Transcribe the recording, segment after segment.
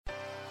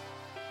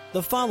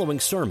The following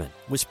sermon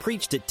was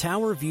preached at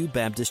Tower View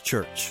Baptist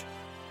Church.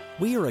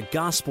 We are a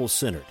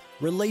gospel-centered,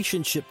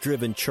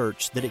 relationship-driven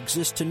church that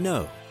exists to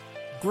know,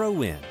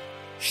 grow in,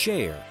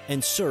 share,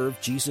 and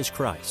serve Jesus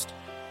Christ.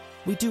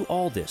 We do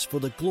all this for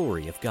the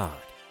glory of God.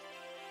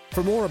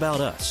 For more about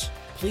us,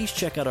 please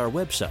check out our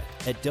website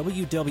at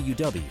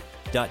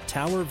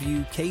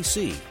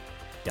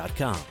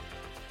www.towerviewkc.com.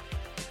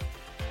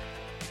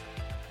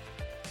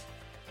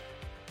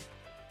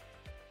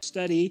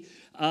 Study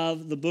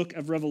of the book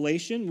of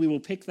Revelation. We will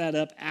pick that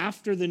up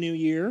after the new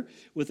year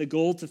with a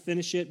goal to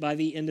finish it by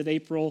the end of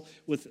April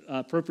with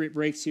appropriate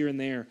breaks here and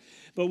there.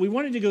 But we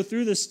wanted to go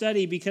through this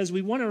study because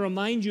we want to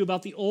remind you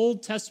about the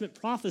Old Testament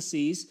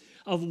prophecies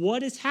of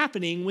what is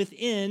happening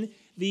within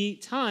the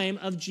time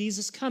of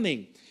Jesus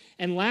coming.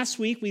 And last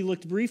week we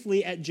looked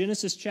briefly at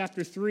Genesis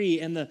chapter 3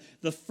 and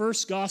the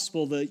first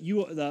gospel,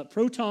 the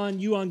proton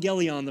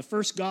euangelion, the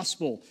first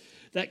gospel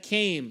that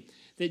came,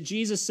 that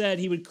Jesus said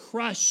he would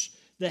crush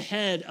the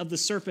head of the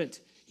serpent.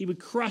 He would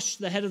crush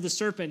the head of the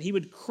serpent. He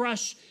would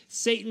crush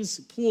Satan's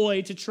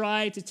ploy to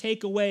try to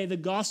take away the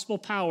gospel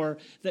power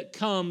that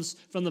comes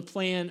from the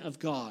plan of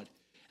God.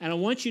 And I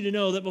want you to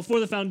know that before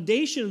the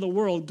foundation of the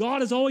world, God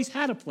has always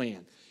had a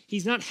plan.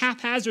 He's not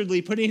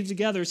haphazardly putting it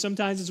together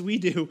sometimes as we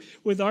do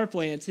with our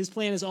plans. His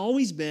plan has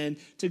always been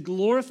to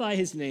glorify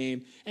his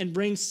name and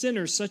bring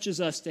sinners such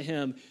as us to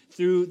him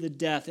through the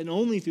death, and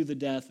only through the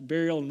death,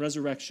 burial, and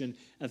resurrection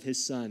of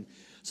his son.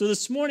 So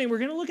this morning, we're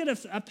going to look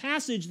at a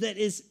passage that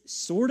is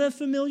sort of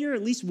familiar,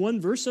 at least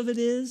one verse of it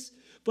is,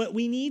 but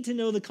we need to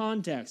know the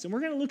context. And we're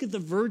going to look at the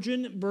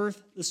virgin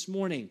birth this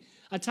morning,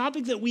 a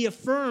topic that we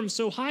affirm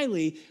so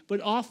highly,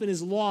 but often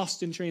is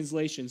lost in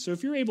translation. So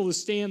if you're able to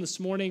stand this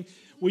morning,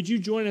 would you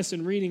join us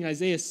in reading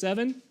Isaiah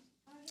 7,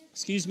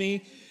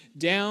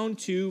 down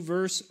to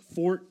verse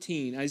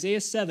 14.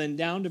 Isaiah 7,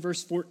 down to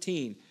verse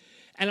 14.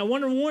 And I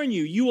want to warn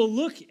you, you will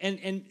look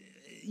and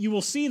you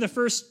will see the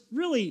first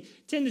really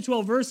 10 to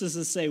 12 verses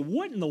and say,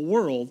 what in the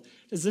world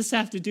does this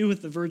have to do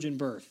with the virgin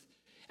birth?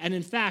 And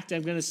in fact,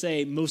 I'm going to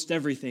say most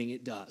everything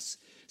it does.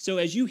 So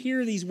as you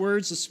hear these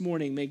words this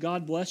morning, may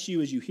God bless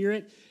you as you hear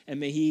it, and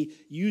may he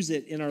use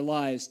it in our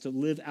lives to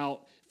live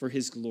out for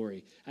his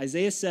glory.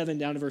 Isaiah 7,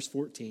 down to verse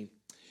 14.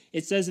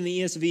 It says in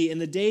the ESV, in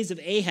the days of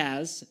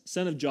Ahaz,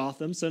 son of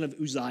Jotham, son of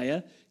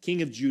Uzziah,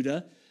 king of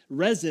Judah,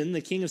 Rezin, the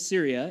king of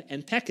Syria,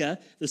 and Pekah,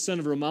 the son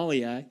of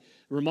Remaliah,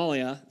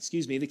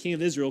 the king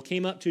of Israel,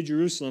 came up to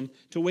Jerusalem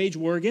to wage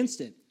war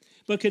against it,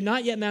 but could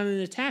not yet mount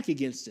an attack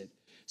against it.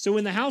 So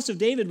when the house of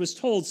David was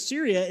told,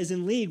 Syria is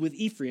in league with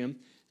Ephraim,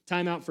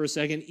 time out for a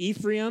second,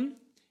 Ephraim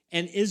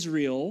and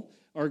Israel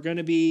are going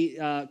to be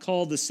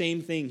called the same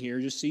thing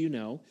here, just so you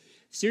know.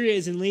 Syria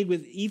is in league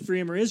with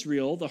Ephraim or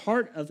Israel. The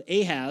heart of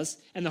Ahaz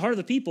and the heart of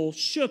the people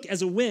shook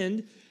as a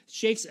wind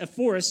shakes a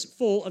forest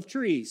full of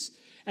trees.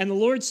 And the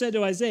Lord said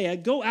to Isaiah,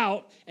 go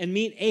out and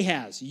meet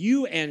Ahaz,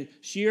 you and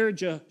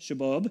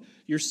Shear-Jashub,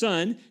 your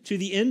son, to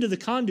the end of the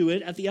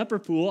conduit at the upper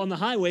pool on the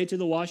highway to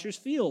the washer's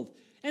field.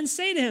 And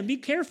say to him, be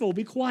careful,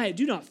 be quiet,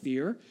 do not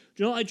fear.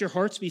 Do not let your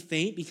hearts be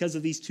faint because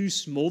of these two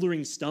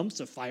smoldering stumps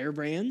of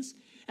firebrands,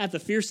 at the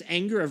fierce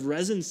anger of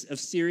Rezin of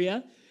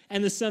Syria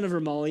and the son of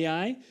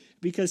Remaliah,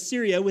 because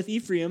Syria with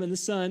Ephraim and the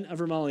son of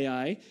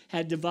Remaliah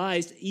had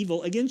devised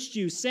evil against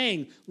you,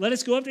 saying, let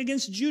us go up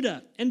against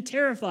Judah and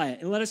terrify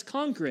it, and let us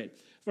conquer it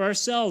for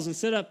ourselves and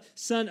set up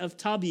son of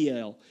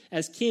Tabiel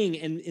as king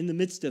in the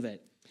midst of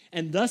it.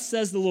 And thus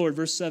says the Lord,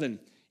 verse 7,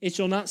 it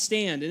shall not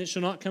stand and it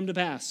shall not come to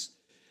pass.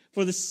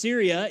 For the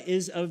Syria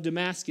is of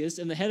Damascus,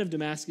 and the head of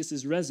Damascus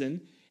is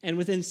Rezin, and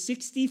within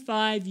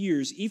 65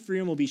 years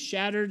Ephraim will be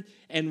shattered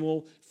and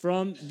will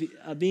from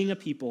being a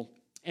people.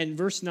 And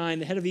verse 9,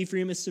 the head of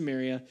Ephraim is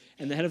Samaria,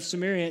 and the head of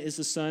Samaria is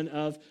the son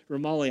of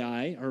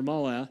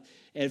Remaliah.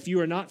 And if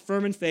you are not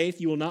firm in faith,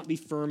 you will not be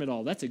firm at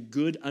all. That's a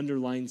good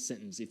underlined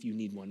sentence if you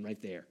need one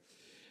right there.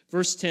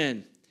 Verse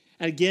 10,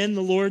 and again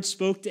the Lord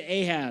spoke to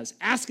Ahaz,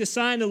 ask a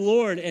sign of the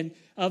Lord and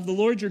of the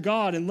Lord your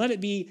God, and let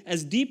it be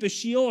as deep as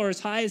Sheol or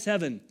as high as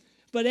heaven.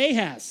 But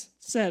Ahaz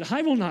said,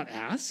 I will not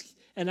ask,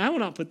 and I will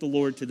not put the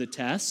Lord to the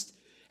test.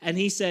 And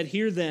he said,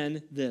 hear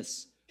then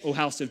this, O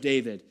house of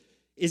David.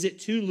 Is it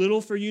too little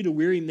for you to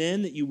weary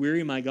men that you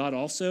weary my God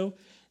also?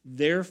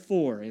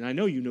 Therefore, and I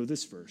know you know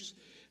this verse,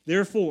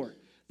 therefore,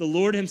 the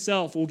Lord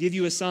himself will give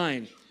you a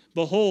sign.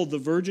 Behold, the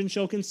virgin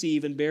shall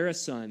conceive and bear a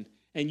son,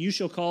 and you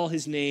shall call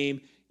his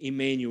name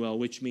Emmanuel,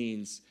 which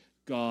means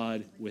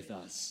God with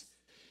us.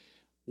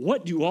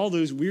 What do all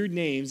those weird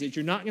names that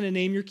you're not going to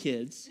name your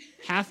kids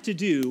have to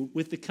do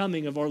with the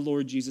coming of our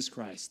Lord Jesus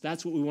Christ?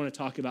 That's what we want to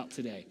talk about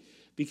today.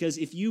 Because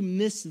if you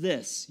miss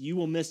this, you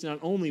will miss not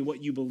only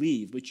what you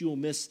believe, but you will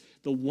miss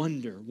the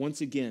wonder, once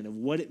again, of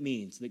what it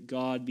means that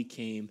God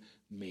became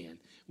man.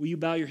 Will you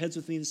bow your heads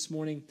with me this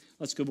morning?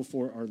 Let's go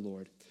before our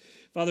Lord.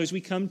 Father, as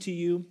we come to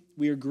you,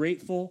 we are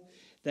grateful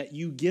that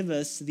you give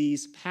us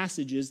these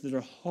passages that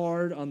are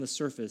hard on the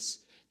surface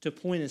to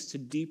point us to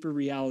deeper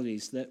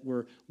realities that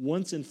were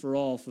once and for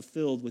all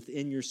fulfilled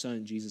within your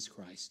Son, Jesus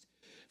Christ.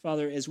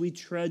 Father, as we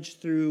trudge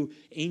through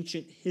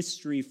ancient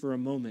history for a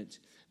moment,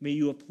 May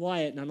you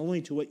apply it not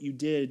only to what you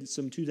did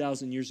some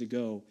 2,000 years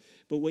ago,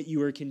 but what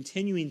you are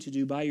continuing to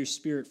do by your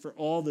Spirit for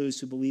all those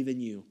who believe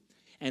in you.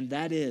 And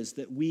that is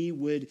that we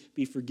would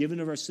be forgiven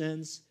of our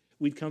sins,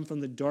 we'd come from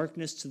the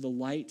darkness to the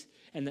light,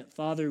 and that,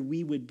 Father,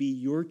 we would be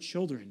your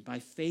children by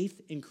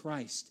faith in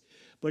Christ.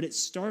 But it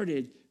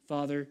started,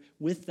 Father,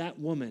 with that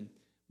woman,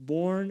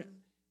 born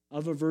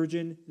of a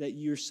virgin that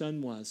your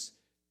son was,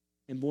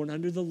 and born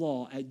under the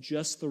law at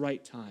just the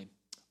right time.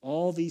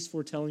 All these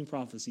foretelling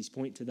prophecies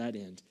point to that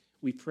end.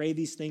 We pray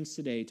these things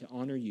today to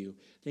honor you.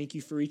 Thank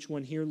you for each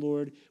one here,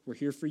 Lord. We're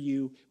here for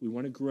you. We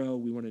want to grow.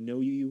 We want to know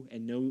you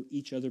and know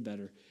each other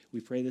better.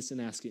 We pray this and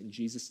ask it in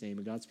Jesus' name.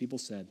 And God's people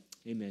said,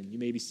 amen. You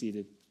may be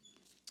seated.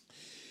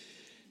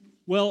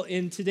 Well,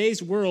 in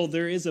today's world,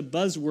 there is a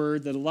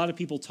buzzword that a lot of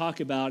people talk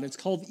about. It's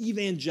called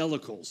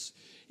evangelicals.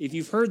 If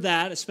you've heard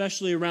that,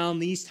 especially around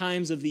these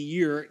times of the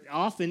year,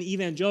 often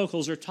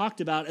evangelicals are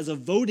talked about as a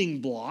voting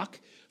bloc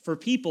for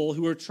people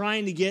who are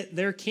trying to get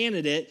their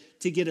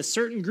candidate to get a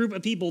certain group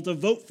of people to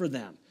vote for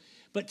them.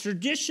 But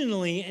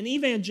traditionally, an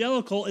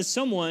evangelical is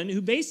someone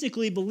who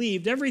basically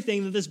believed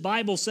everything that this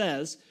Bible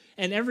says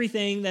and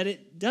everything that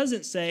it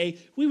doesn't say.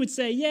 We would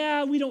say,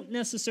 yeah, we don't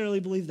necessarily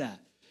believe that.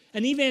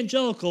 An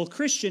evangelical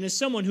Christian is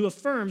someone who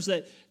affirms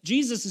that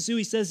Jesus is who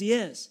he says he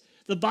is.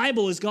 The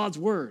Bible is God's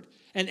word,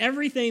 and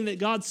everything that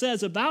God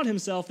says about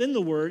himself in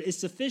the word is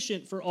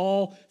sufficient for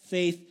all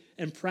faith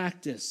and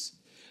practice.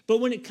 But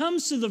when it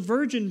comes to the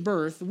virgin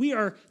birth, we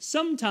are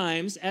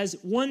sometimes, as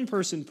one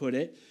person put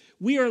it,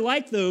 we are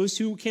like those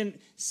who can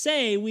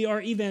say we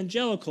are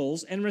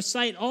evangelicals and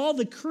recite all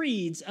the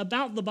creeds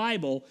about the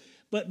Bible,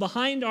 but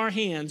behind our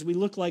hands we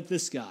look like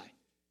this guy.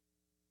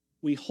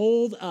 We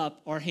hold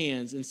up our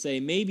hands and say,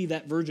 maybe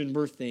that virgin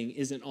birth thing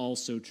isn't all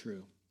so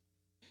true.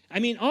 I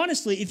mean,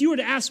 honestly, if you were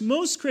to ask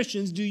most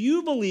Christians, do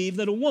you believe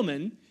that a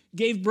woman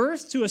gave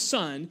birth to a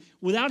son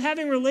without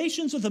having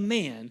relations with a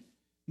man,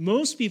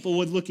 most people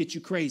would look at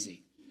you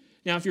crazy.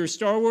 Now, if you're a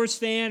Star Wars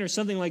fan or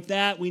something like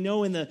that, we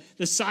know in the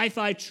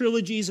sci-fi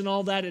trilogies and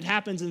all that, it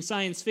happens in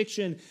science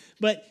fiction.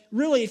 But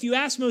really, if you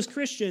ask most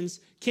Christians,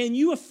 can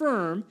you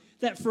affirm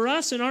that for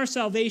us in our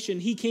salvation,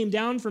 he came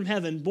down from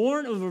heaven,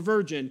 born of a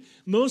virgin?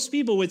 Most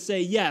people would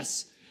say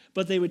yes,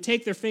 but they would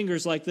take their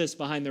fingers like this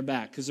behind their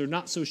back because they're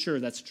not so sure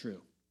that's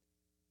true.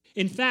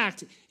 In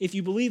fact, if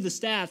you believe the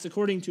stats,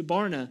 according to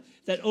Barna,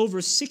 that over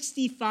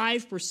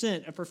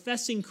 65% of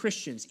professing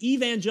Christians,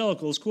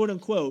 evangelicals, quote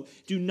unquote,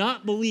 do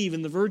not believe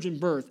in the virgin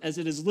birth as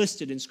it is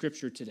listed in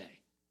Scripture today.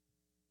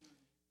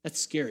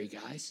 That's scary,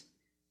 guys.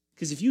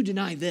 Because if you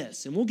deny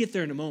this, and we'll get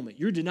there in a moment,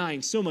 you're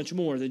denying so much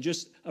more than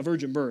just a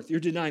virgin birth.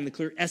 You're denying the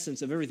clear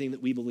essence of everything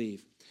that we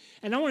believe.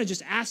 And I want to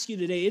just ask you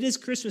today, it is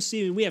Christmas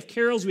season. We have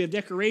carols, we have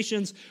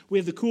decorations, we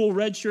have the cool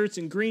red shirts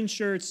and green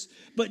shirts.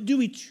 But do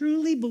we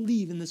truly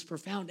believe in this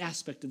profound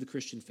aspect of the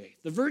Christian faith?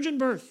 The virgin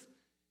birth.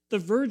 The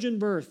virgin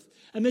birth.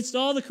 Amidst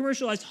all the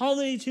commercialized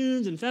holiday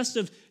tunes and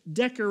festive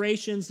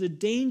decorations, the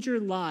danger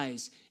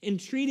lies in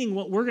treating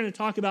what we're going to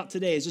talk about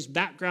today as just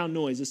background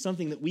noise, as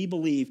something that we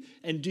believe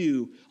and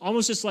do,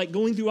 almost just like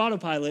going through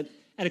autopilot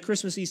at a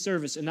Christmas Eve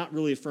service and not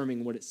really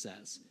affirming what it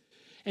says.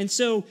 And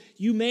so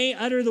you may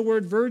utter the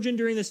word virgin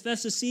during this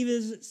festive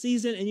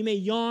season, and you may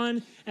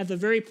yawn at the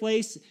very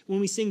place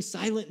when we sing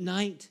Silent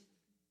Night.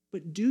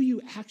 But do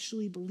you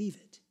actually believe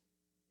it?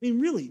 I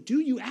mean, really, do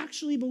you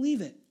actually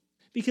believe it?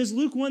 Because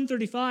Luke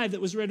 1:35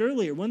 that was read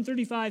earlier,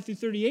 1:35 through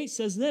 38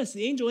 says this,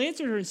 the angel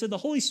answered her and said, the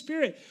Holy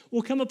Spirit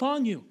will come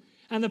upon you,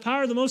 and the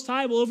power of the Most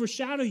High will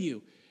overshadow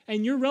you.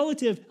 And your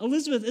relative,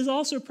 Elizabeth, is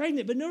also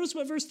pregnant. But notice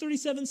what verse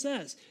 37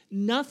 says.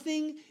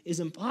 Nothing is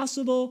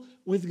impossible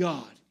with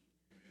God.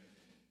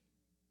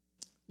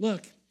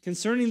 Look,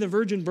 concerning the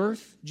virgin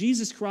birth,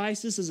 Jesus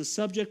Christ, this is a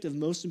subject of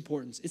most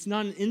importance. It's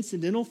not an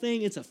incidental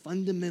thing, it's a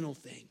fundamental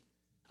thing.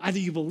 Either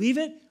you believe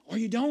it or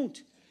you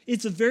don't.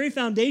 It's the very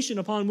foundation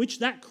upon which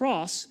that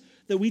cross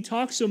that we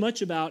talk so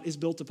much about is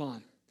built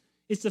upon.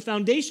 It's the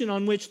foundation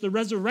on which the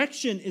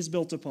resurrection is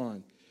built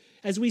upon.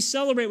 As we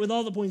celebrate with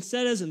all the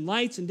poinsettias and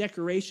lights and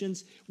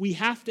decorations, we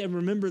have to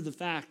remember the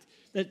fact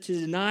that to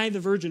deny the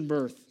virgin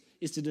birth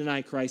is to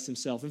deny Christ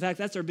himself. In fact,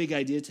 that's our big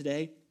idea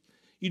today.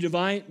 You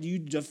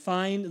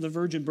define the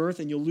virgin birth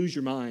and you'll lose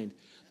your mind.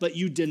 But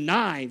you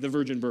deny the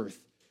virgin birth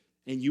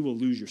and you will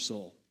lose your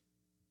soul.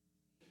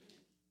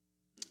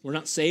 We're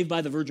not saved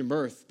by the virgin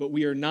birth, but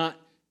we are not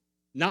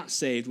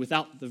saved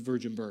without the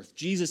virgin birth.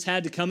 Jesus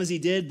had to come as he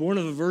did, born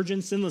of a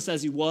virgin, sinless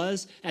as he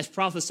was, as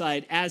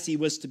prophesied as he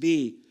was to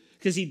be,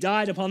 because he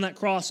died upon that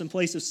cross in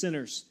place of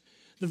sinners.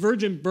 The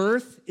virgin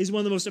birth is one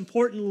of the most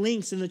important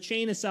links in the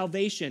chain of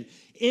salvation.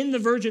 In the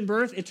virgin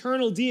birth,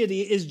 eternal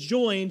deity is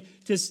joined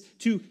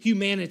to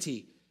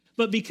humanity.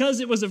 But because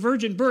it was a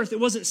virgin birth, it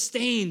wasn't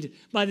stained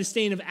by the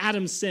stain of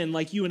Adam's sin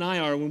like you and I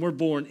are when we're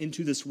born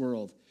into this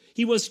world.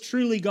 He was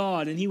truly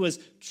God and he was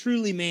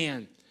truly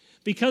man.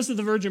 Because of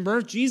the virgin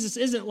birth, Jesus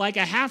isn't like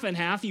a half and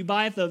half you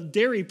buy at the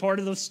dairy part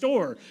of the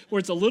store where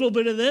it's a little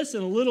bit of this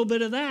and a little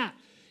bit of that.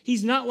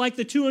 He's not like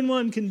the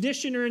 2-in-1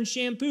 conditioner and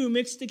shampoo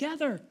mixed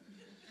together.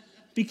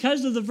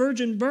 Because of the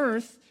virgin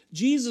birth,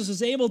 Jesus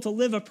was able to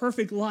live a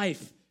perfect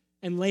life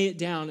and lay it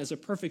down as a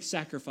perfect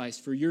sacrifice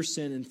for your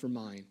sin and for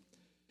mine.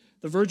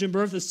 The virgin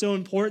birth is so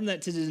important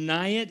that to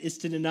deny it is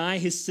to deny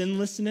his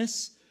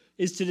sinlessness,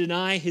 is to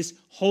deny his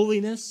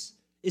holiness,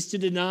 is to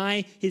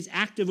deny his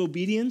act of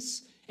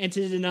obedience, and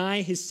to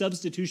deny his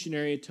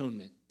substitutionary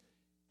atonement.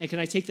 And can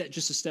I take that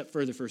just a step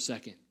further for a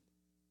second?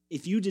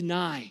 If you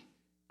deny,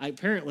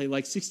 apparently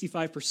like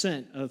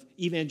 65% of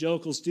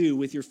evangelicals do,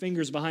 with your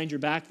fingers behind your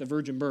back, the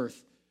virgin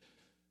birth,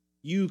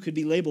 you could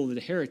be labeled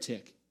a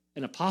heretic,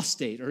 an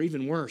apostate, or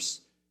even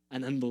worse,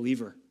 an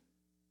unbeliever.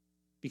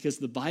 Because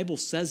the Bible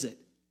says it.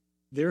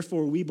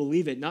 Therefore, we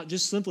believe it, not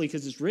just simply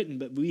because it's written,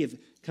 but we have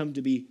come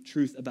to be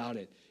truth about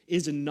it. It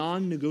is a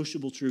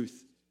non-negotiable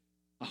truth.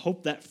 I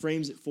hope that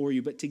frames it for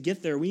you. But to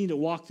get there, we need to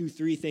walk through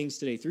three things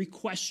today, three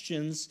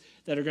questions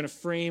that are going to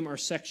frame our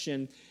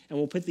section, and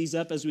we'll put these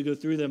up as we go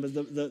through them.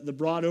 But the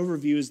broad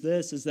overview is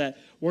this, is that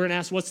we're going to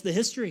ask, what's the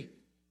history?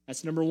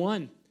 That's number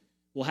one.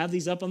 We'll have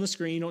these up on the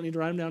screen. You don't need to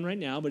write them down right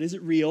now, but is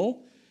it real?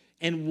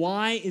 And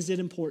why is it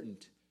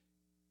important?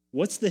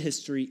 What's the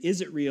history?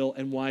 Is it real?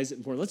 And why is it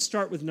important? Let's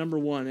start with number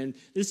one. And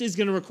this is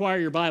going to require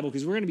your Bible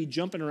because we're going to be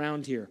jumping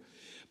around here.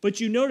 But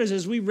you notice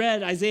as we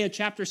read Isaiah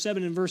chapter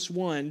 7 and verse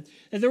 1,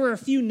 that there were a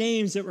few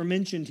names that were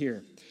mentioned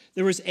here.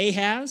 There was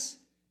Ahaz,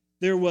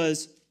 there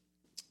was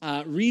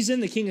Rezin,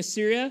 the king of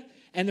Syria,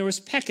 and there was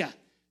Pekah,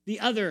 the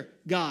other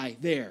guy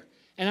there.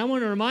 And I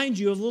want to remind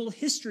you of a little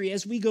history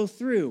as we go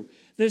through.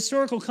 The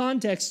historical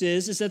context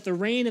is that the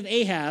reign of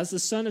Ahaz, the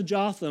son of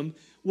Jotham,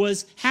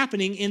 was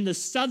happening in the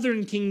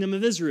southern kingdom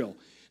of Israel.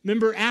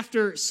 Remember,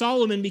 after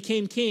Solomon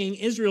became king,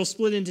 Israel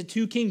split into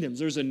two kingdoms.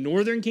 There's a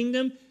northern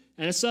kingdom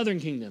and a southern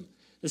kingdom.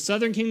 The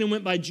southern kingdom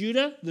went by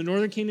Judah, the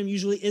northern kingdom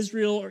usually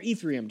Israel or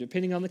Ephraim,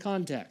 depending on the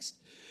context.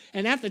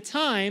 And at the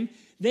time,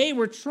 they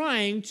were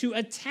trying to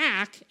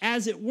attack,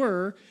 as it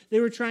were, they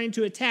were trying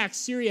to attack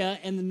Syria,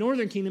 and the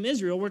northern kingdom,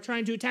 Israel, were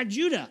trying to attack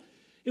Judah.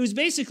 It was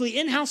basically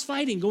in-house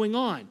fighting going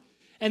on.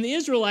 And the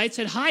Israelites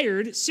had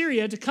hired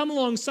Syria to come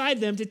alongside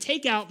them to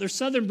take out their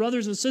southern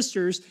brothers and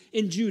sisters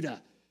in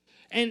Judah.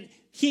 And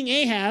King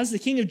Ahaz, the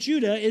king of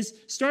Judah, is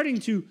starting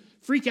to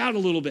freak out a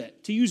little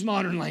bit, to use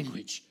modern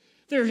language.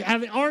 They're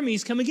having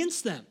armies come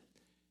against them.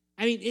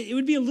 I mean, it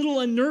would be a little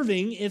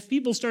unnerving if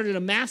people started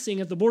amassing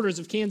at the borders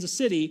of Kansas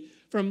City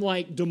from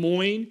like Des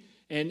Moines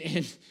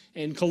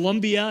and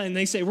Columbia, and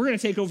they say, we're going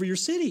to take over your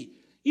city.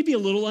 You'd be a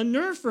little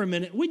unnerved for a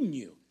minute, wouldn't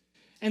you?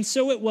 And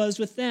so it was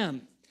with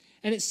them.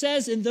 And it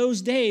says in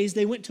those days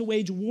they went to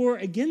wage war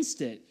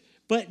against it.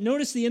 But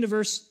notice the end of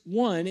verse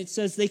 1, it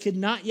says they could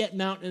not yet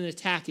mount an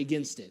attack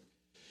against it.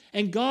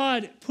 And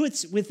God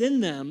puts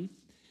within them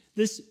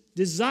this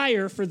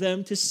desire for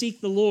them to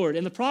seek the Lord.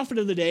 And the prophet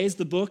of the day is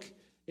the book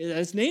that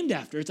it's named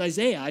after. It's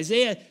Isaiah.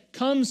 Isaiah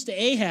comes to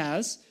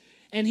Ahaz,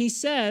 and he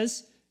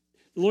says,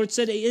 the Lord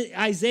said to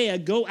Isaiah,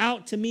 go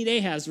out to meet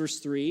Ahaz, verse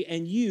 3,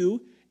 and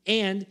you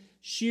and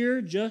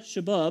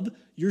Shear-Jashub,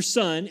 your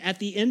son, at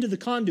the end of the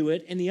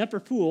conduit in the upper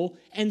pool,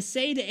 and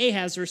say to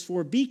Ahaz, verse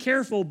 4, be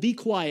careful, be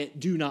quiet,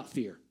 do not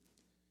fear.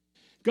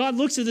 God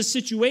looks at the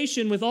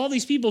situation with all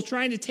these people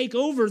trying to take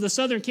over the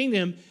southern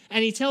kingdom,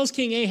 and he tells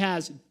King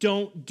Ahaz,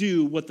 don't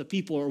do what the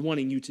people are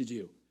wanting you to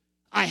do.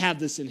 I have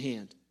this in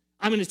hand.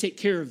 I'm going to take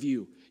care of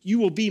you. You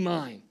will be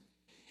mine.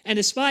 And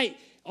despite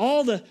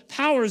all the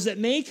powers that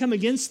may come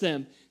against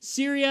them,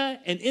 Syria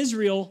and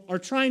Israel are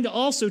trying to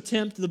also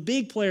tempt the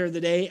big player of the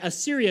day,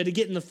 Assyria, to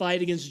get in the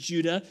fight against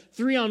Judah,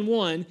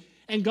 3-on-1.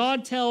 And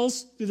God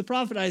tells, through the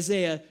prophet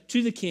Isaiah,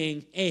 to the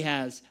king,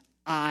 Ahaz,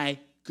 I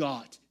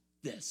got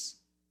this.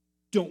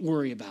 Don't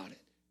worry about it.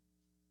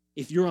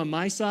 If you're on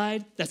my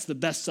side, that's the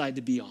best side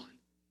to be on.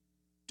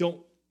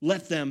 Don't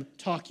let them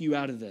talk you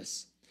out of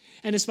this.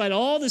 And despite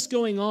all this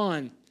going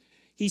on,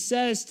 he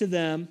says to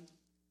them,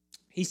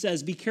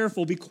 be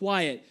careful, be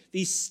quiet.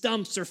 These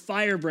stumps are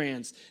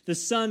firebrands. The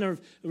son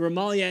of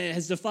Remaliah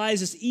has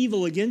devised this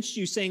evil against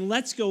you, saying,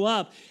 let's go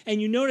up.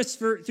 And you notice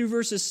through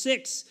verses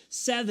 6,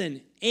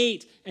 7,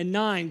 8, and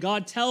 9,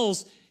 God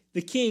tells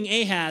the king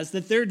Ahaz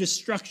that their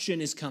destruction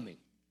is coming.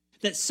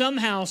 That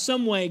somehow,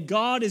 some way,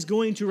 God is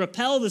going to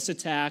repel this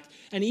attack,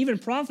 and even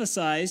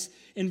prophesies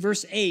in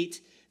verse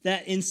 8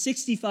 that in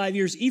 65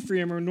 years,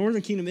 Ephraim, or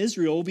northern kingdom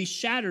Israel, will be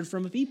shattered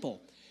from a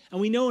people. And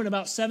we know in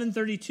about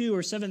 732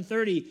 or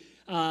 730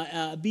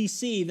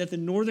 BC that the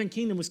northern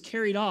kingdom was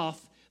carried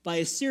off by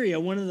Assyria,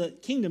 one of the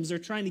kingdoms they're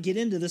trying to get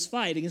into this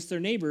fight against their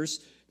neighbors,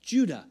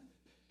 Judah.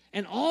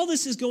 And all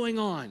this is going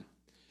on.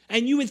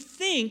 And you would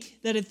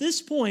think that at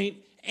this point,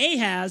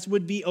 Ahaz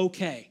would be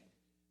okay.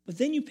 But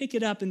then you pick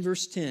it up in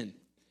verse 10.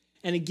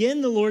 And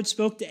again, the Lord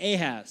spoke to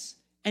Ahaz.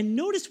 And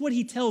notice what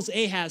he tells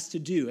Ahaz to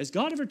do. Has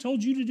God ever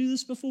told you to do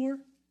this before?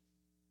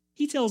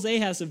 He tells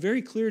Ahaz a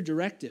very clear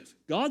directive.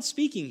 God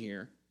speaking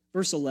here,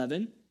 verse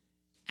 11,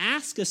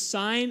 ask a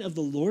sign of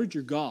the Lord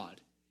your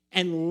God,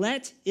 and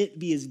let it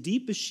be as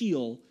deep as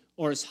Sheol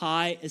or as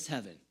high as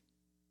heaven.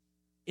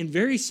 In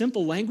very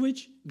simple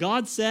language,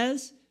 God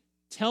says,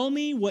 tell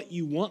me what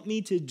you want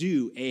me to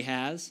do,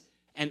 Ahaz,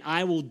 and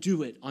I will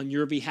do it on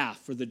your behalf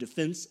for the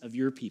defense of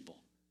your people.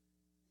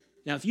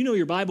 Now, if you know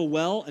your Bible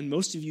well, and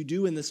most of you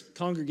do in this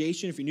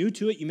congregation, if you're new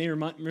to it, you may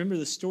remember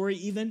the story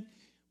even.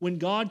 When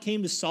God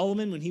came to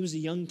Solomon when he was a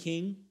young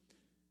king,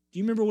 do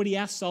you remember what he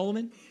asked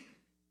Solomon?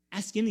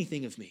 Ask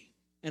anything of me,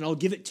 and I'll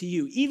give it to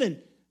you,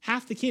 even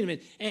half the kingdom.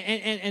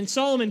 And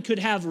Solomon could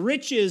have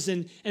riches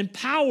and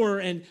power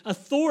and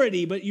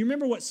authority, but you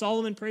remember what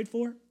Solomon prayed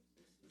for?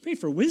 He prayed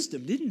for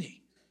wisdom, didn't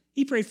he?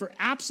 He prayed for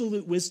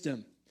absolute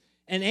wisdom.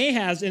 And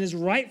Ahaz, in his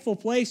rightful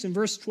place in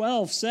verse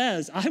 12,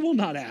 says, I will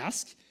not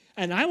ask,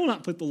 and I will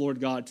not put the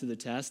Lord God to the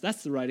test.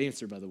 That's the right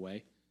answer, by the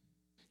way.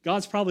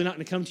 God's probably not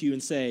going to come to you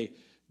and say,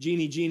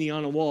 Genie, genie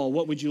on a wall,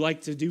 what would you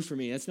like to do for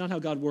me? That's not how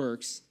God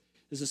works.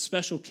 There's a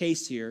special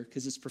case here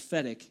because it's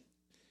prophetic.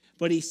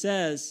 But he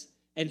says,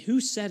 and who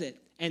said it?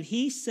 And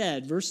he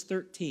said, verse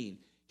 13,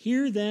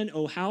 Hear then,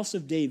 O house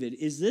of David,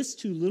 is this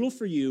too little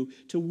for you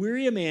to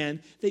weary a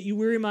man that you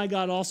weary my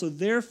God also?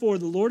 Therefore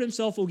the Lord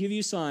himself will give you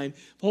a sign.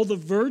 Behold, the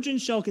virgin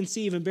shall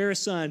conceive and bear a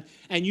son,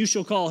 and you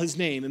shall call his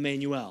name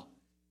Emmanuel.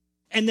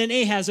 And then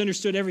Ahaz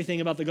understood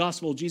everything about the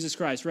gospel of Jesus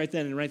Christ right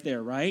then and right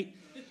there, right?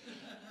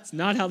 It's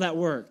not how that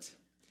worked.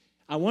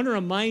 I want to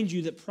remind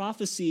you that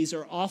prophecies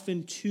are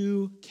often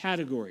two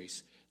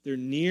categories. They're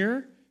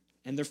near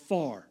and they're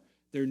far.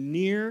 They're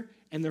near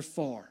and they're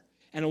far.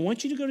 And I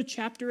want you to go to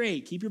chapter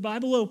 8. Keep your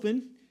Bible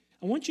open.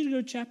 I want you to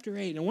go to chapter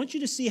 8. And I want you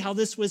to see how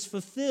this was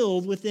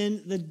fulfilled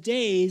within the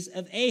days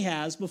of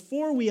Ahaz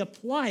before we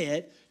apply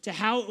it to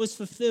how it was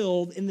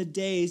fulfilled in the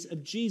days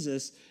of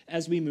Jesus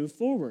as we move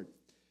forward.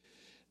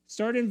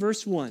 Start in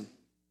verse 1.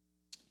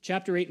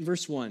 Chapter 8 and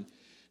verse 1.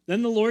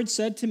 Then the Lord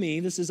said to me,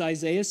 this is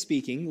Isaiah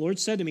speaking, the Lord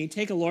said to me,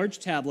 take a large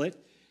tablet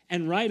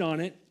and write on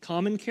it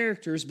common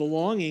characters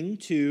belonging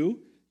to,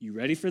 you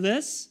ready for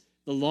this?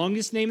 The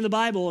longest name in the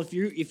Bible.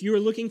 If you are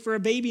looking for a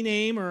baby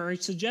name or are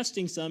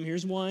suggesting some,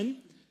 here's one.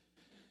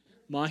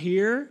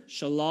 Mahir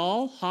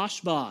Shalal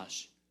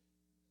Hashbaz.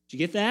 Did you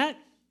get that?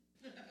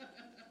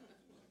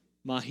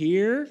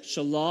 Mahir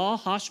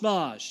Shalal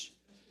Hashbaz.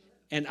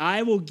 And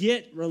I will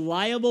get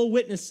reliable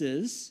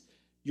witnesses,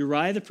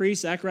 Uriah the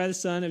priest, Zechariah the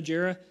son of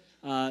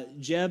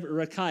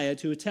Jebrechiah,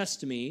 to attest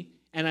to me.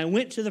 And I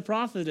went to the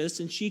prophetess,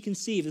 and she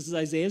conceived. This is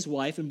Isaiah's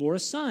wife, and bore a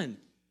son.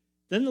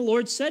 Then the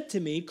Lord said to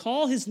me,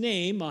 call his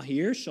name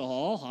Mahir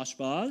Shahal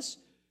Hashbaz,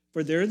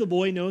 for there the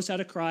boy knows how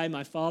to cry,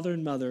 my father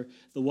and mother.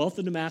 The wealth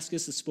of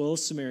Damascus, the spoil of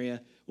Samaria,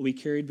 will be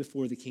carried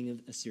before the king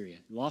of Assyria.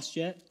 Lost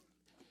yet?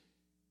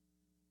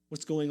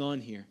 What's going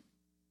on here?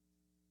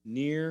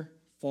 Near,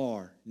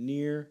 far,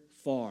 near,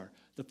 far.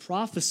 The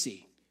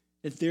prophecy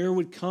that there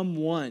would come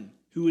one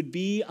who would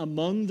be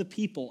among the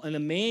people, and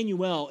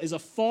Emmanuel is a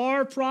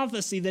far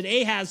prophecy that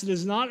Ahaz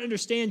does not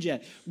understand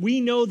yet.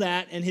 We know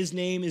that, and his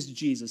name is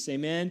Jesus.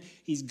 Amen?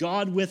 He's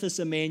God with us,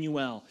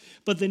 Emmanuel.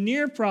 But the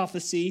near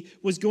prophecy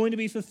was going to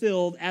be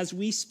fulfilled as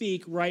we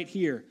speak right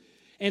here.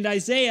 And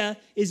Isaiah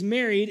is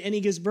married, and he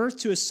gives birth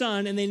to a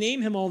son, and they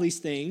name him all these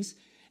things.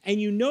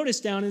 And you notice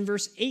down in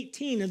verse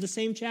 18 of the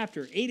same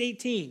chapter,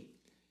 8:18,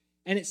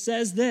 and it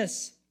says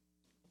this.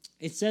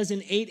 It says in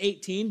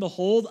 8:18,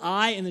 behold,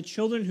 I and the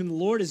children whom the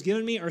Lord has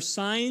given me are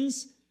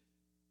signs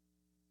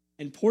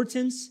and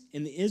portents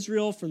in the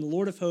Israel from the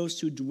Lord of hosts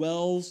who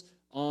dwells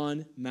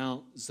on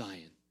Mount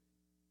Zion.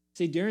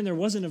 Say, Darren, there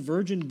wasn't a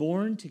virgin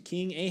born to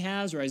King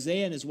Ahaz or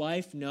Isaiah and his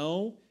wife.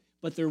 No,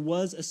 but there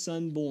was a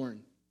son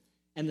born.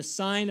 And the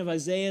sign of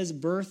Isaiah's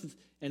birth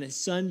and his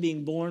son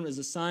being born was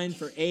a sign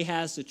for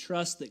Ahaz to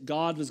trust that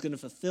God was going to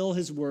fulfill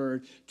his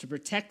word to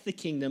protect the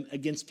kingdom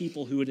against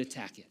people who would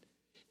attack it.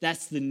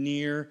 That's the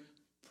near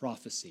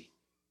prophecy.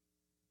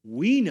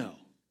 We know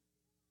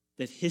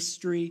that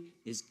history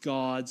is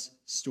God's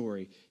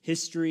story.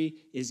 History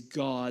is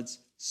God's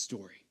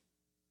story.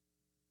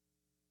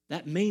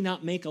 That may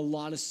not make a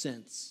lot of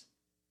sense,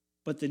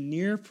 but the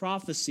near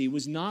prophecy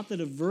was not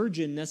that a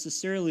virgin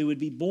necessarily would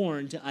be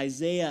born to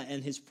Isaiah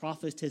and his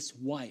prophetess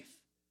wife.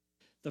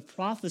 The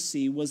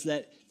prophecy was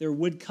that there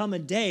would come a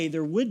day,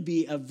 there would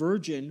be a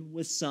virgin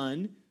with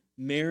son,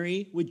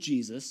 Mary with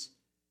Jesus,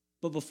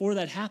 but before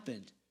that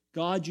happened,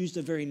 God used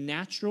a very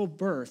natural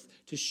birth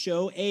to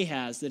show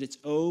Ahaz that it's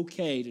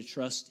okay to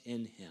trust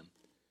in him.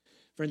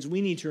 Friends, we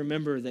need to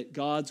remember that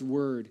God's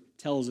word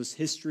tells us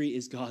history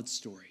is God's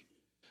story.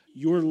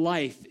 Your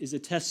life is a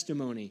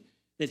testimony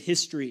that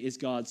history is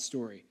God's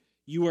story.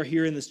 You are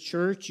here in this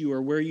church. You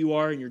are where you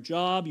are in your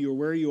job. You are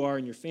where you are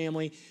in your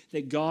family.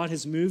 That God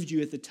has moved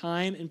you at the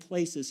time and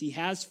places he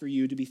has for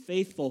you to be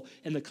faithful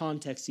in the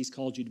context he's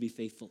called you to be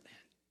faithful in.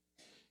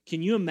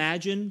 Can you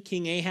imagine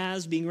King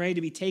Ahaz being ready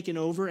to be taken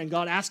over and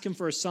God asked him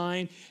for a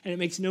sign and it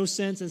makes no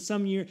sense,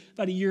 and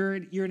about a year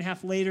and a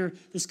half later,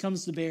 this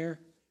comes to bear?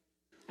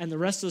 And the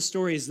rest of the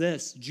story is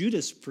this.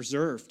 Judah's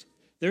preserved.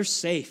 They're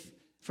safe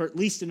for at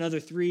least another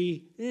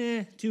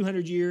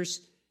 200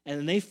 years, and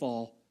then they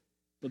fall.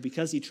 But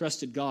because he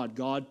trusted God,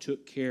 God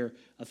took care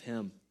of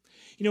him.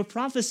 You know,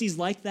 prophecies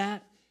like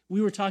that, we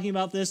were talking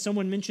about this.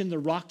 Someone mentioned the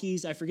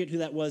Rockies. I forget who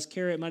that was.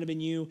 Kara, it might have been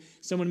you.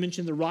 Someone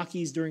mentioned the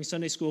Rockies during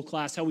Sunday school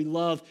class, how we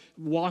love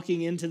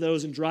walking into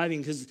those and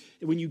driving because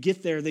when you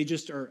get there, they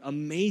just are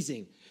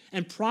amazing.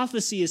 And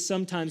prophecy is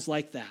sometimes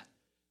like that.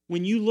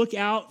 When you look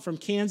out from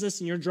Kansas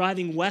and you're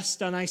driving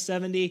west on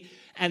I-70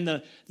 and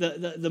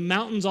the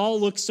mountains all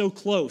look so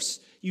close,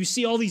 you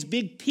see all these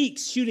big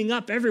peaks shooting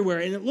up everywhere,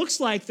 and it looks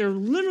like they're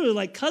literally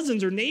like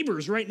cousins or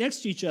neighbors right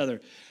next to each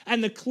other.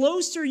 And the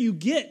closer you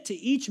get to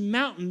each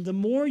mountain, the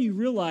more you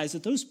realize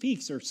that those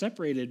peaks are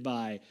separated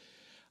by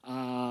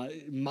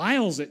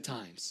miles at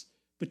times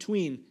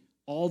between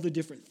all the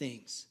different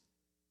things.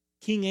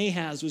 King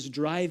Ahaz was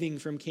driving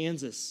from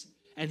Kansas,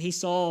 and he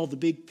saw the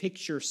big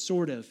picture,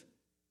 sort of.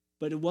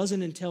 But it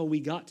wasn't until we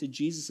got to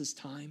Jesus'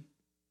 time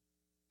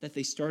that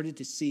they started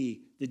to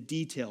see the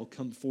detail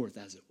come forth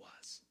as it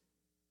was.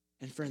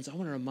 And friends, I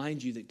want to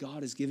remind you that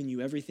God has given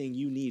you everything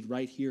you need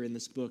right here in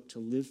this book to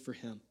live for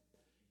him.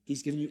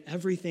 He's given you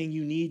everything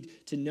you need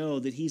to know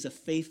that he's a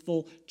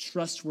faithful,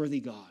 trustworthy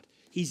God.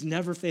 He's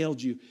never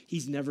failed you.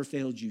 He's never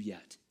failed you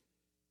yet.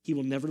 He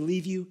will never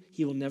leave you.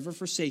 He will never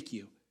forsake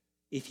you.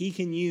 If he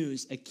can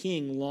use a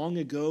king long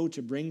ago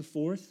to bring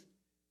forth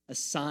a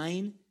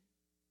sign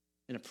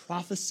and a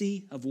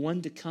prophecy of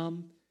one to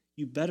come,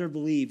 you better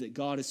believe that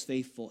God is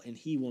faithful and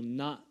he will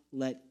not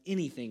let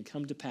anything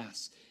come to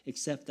pass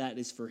except that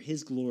is for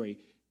his glory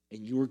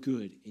and your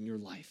good in your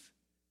life.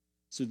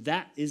 So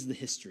that is the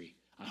history.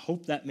 I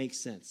hope that makes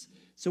sense.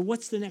 So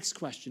what's the next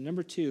question?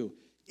 Number 2,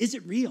 is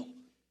it real?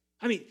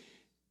 I mean,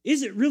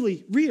 is it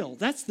really real?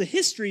 That's the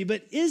history,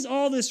 but is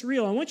all this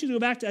real? I want you to go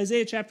back to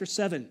Isaiah chapter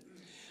 7.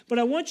 But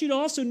I want you to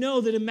also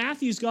know that in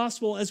Matthew's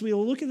gospel, as we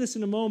will look at this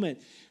in a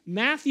moment,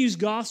 Matthew's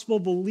gospel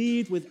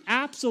believed with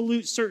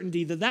absolute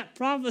certainty that that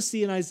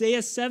prophecy in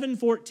Isaiah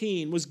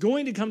 7:14 was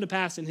going to come to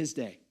pass in his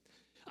day.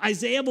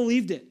 Isaiah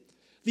believed it.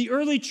 The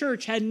early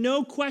church had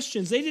no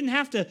questions. They didn't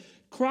have to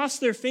cross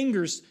their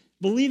fingers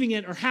believing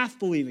it or half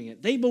believing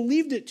it. They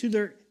believed it to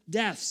their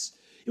deaths.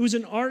 It was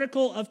an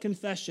article of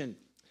confession.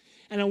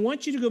 And I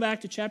want you to go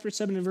back to chapter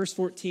 7 and verse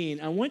 14.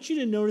 I want you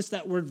to notice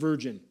that word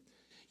virgin.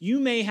 You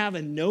may have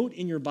a note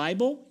in your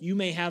Bible. You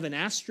may have an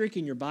asterisk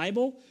in your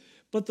Bible.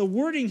 But the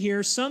wording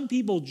here, some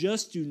people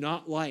just do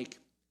not like.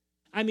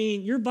 I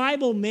mean, your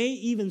Bible may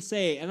even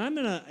say, and I'm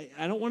not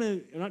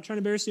trying to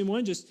embarrass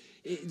anyone,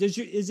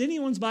 does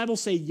anyone's Bible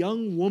say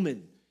young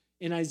woman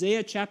in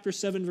Isaiah chapter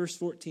 7, verse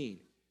 14?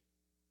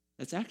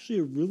 That's actually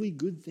a really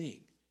good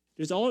thing.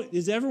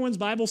 Does everyone's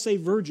Bible say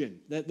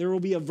virgin, that there will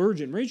be a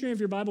virgin? Raise your hand if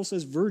your Bible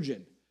says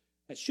virgin.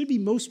 That should be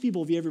most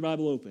people if you have your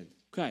Bible open.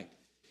 Okay,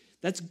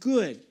 that's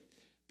good.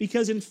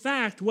 Because in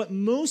fact, what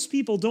most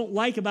people don't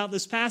like about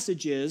this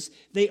passage is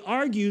they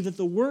argue that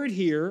the word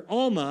here,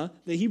 alma,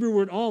 the Hebrew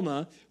word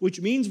alma, which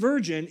means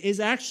virgin,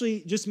 is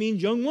actually just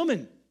means young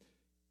woman.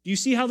 Do you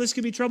see how this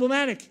could be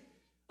problematic?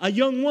 A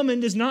young woman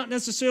does not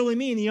necessarily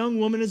mean a young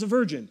woman is a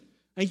virgin.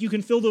 I think you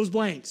can fill those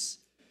blanks.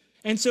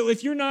 And so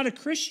if you're not a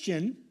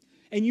Christian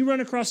and you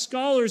run across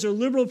scholars or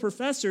liberal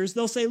professors,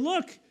 they'll say,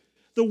 look,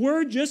 the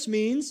word just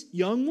means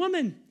young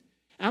woman.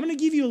 I'm going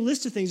to give you a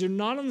list of things. They're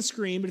not on the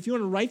screen, but if you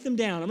want to write them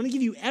down, I'm going to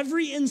give you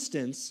every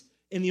instance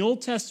in the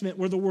Old Testament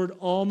where the word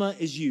alma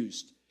is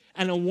used.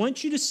 And I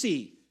want you to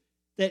see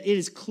that it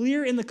is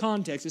clear in the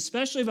context,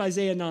 especially of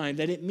Isaiah 9,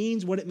 that it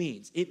means what it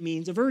means. It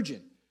means a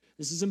virgin.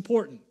 This is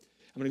important.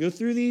 I'm going to go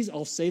through these.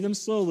 I'll say them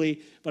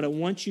slowly, but I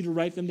want you to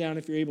write them down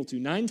if you're able to.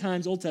 9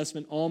 times Old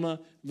Testament, alma,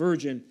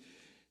 virgin.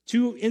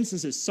 2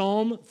 instances,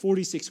 Psalm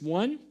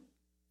 46:1,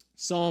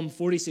 Psalm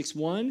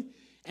 46:1,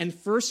 and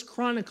 1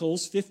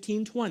 Chronicles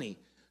 15:20.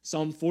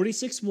 Psalm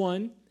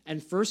 46:1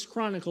 and 1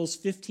 Chronicles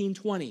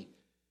 15:20.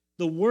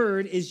 The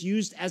word is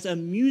used as a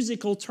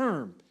musical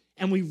term,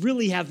 and we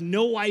really have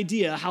no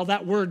idea how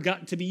that word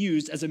got to be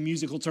used as a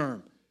musical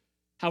term.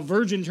 How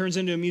virgin turns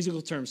into a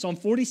musical term. Psalm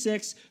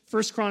 46,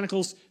 1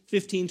 Chronicles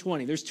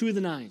 15:20. There's 2 of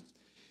the 9.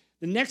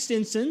 The next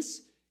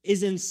instance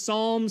is in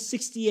Psalm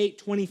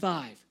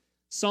 68:25.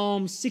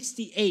 Psalm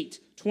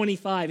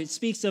 68:25. It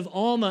speaks of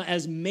alma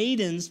as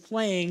maidens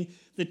playing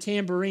the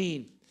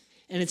tambourine.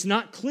 And it's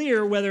not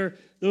clear whether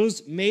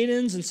those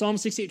maidens in Psalm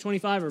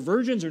 68:25 are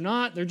virgins or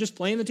not. They're just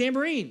playing the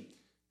tambourine.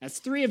 That's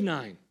 3 of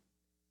 9.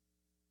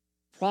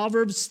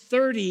 Proverbs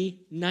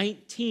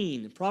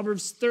 30:19.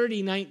 Proverbs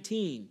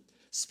 30:19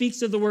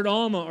 speaks of the word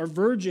alma or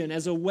virgin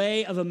as a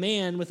way of a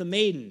man with a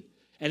maiden.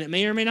 And it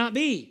may or may not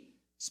be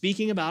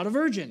speaking about a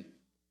virgin.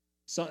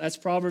 So that's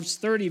Proverbs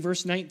 30,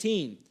 verse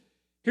 19.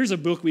 Here's a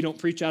book we don't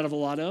preach out of a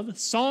lot of.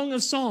 Song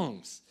of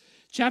Songs,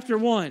 chapter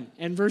 1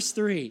 and verse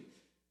 3.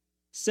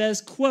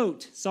 Says,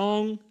 quote,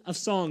 Song of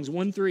Songs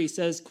 1:3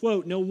 says,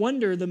 quote, no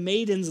wonder the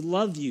maidens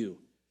love you.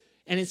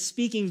 And it's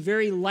speaking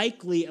very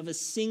likely of a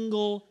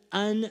single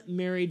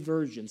unmarried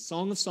virgin.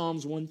 Song of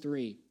Psalms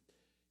 1:3.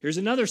 Here's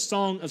another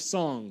Song of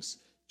Songs,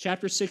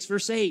 chapter 6,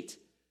 verse 8.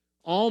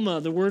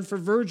 Alma, the word for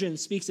virgin,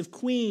 speaks of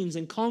queens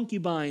and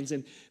concubines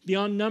and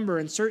beyond number,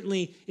 and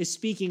certainly is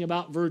speaking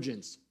about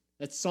virgins.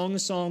 That's Song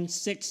of Songs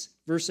 6,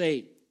 verse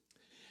 8.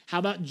 How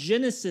about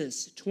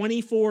Genesis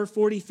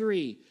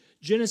 24:43?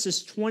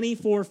 Genesis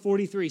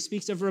 24:43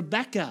 speaks of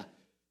Rebekah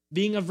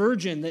being a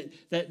virgin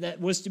that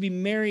was to be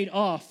married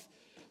off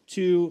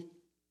to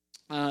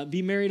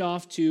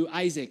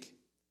Isaac.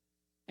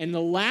 And the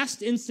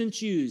last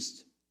instance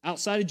used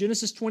outside of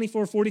Genesis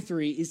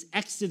 24:43 is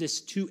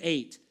Exodus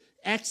 2:8.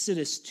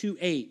 Exodus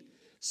 2:8,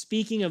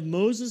 speaking of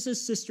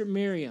Moses' sister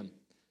Miriam.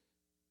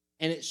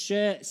 And it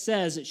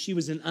says that she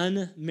was an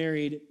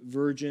unmarried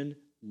virgin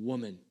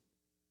woman.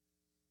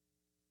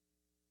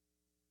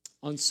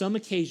 On some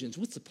occasions,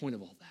 what's the point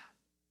of all that?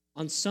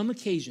 On some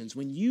occasions,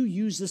 when you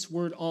use this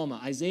word Alma,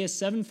 Isaiah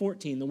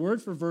 7:14, the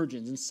word for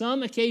virgins, in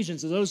some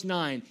occasions of those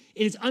 9,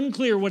 it is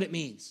unclear what it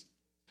means.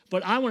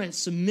 But I want to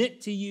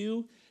submit to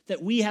you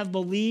that we have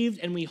believed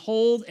and we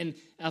hold and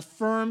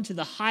affirm to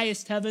the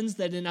highest heavens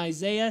that in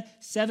Isaiah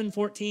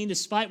 7:14,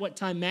 despite what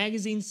Time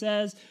Magazine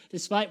says,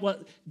 despite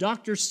what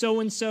Dr.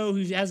 So-and-so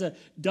who has a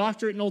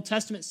doctorate in Old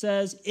Testament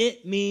says,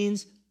 it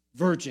means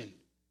virgin.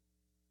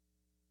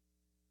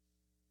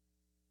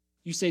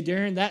 You say,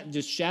 Darren, that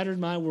just shattered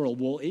my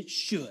world. Well, it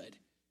should.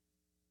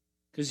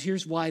 Because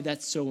here's why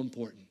that's so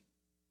important.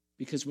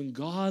 Because when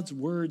God's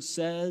word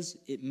says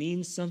it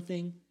means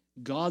something,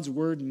 God's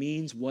word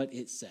means what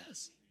it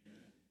says.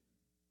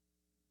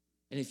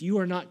 And if you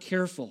are not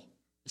careful,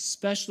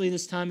 especially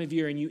this time of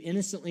year, and you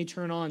innocently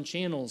turn on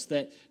channels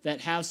that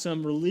have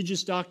some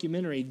religious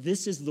documentary,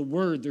 this is the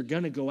word they're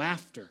going to go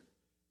after.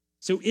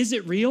 So is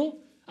it real?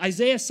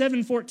 Isaiah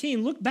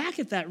 7:14, look back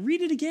at that.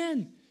 Read it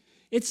again.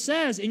 It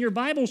says, and your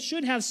Bible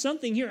should have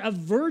something here, a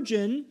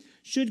virgin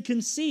should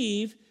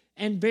conceive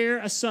and bear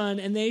a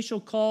son, and they shall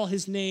call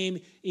his name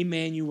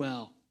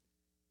Emmanuel.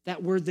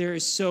 That word there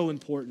is so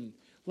important.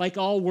 Like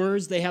all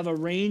words, they have a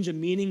range of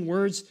meaning.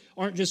 Words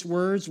aren't just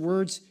words.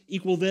 Words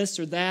equal this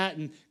or that,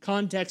 and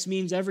context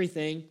means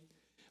everything.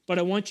 But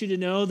I want you to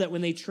know that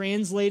when they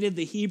translated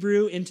the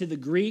Hebrew into the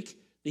Greek,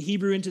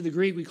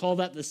 we call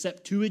that the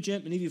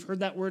Septuagint. Many of you have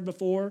heard that word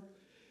before.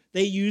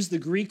 They used the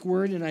Greek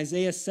word in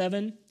Isaiah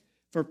 7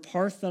 for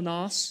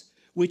Parthenos,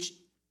 which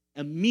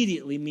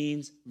immediately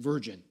means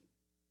virgin.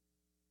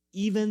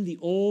 Even the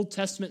Old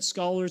Testament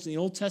scholars and the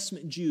Old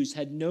Testament Jews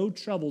had no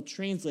trouble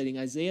translating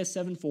Isaiah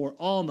 7:4,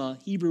 Alma,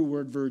 Hebrew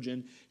word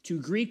virgin, to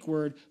Greek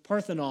word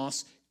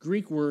Parthenos,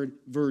 Greek word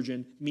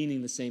virgin,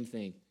 meaning the same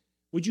thing.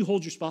 Would you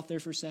hold your spot there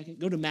for a second?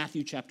 Go to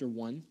Matthew chapter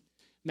 1.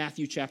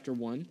 Matthew chapter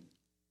 1.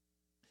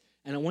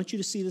 And I want you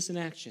to see this in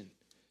action.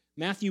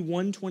 Matthew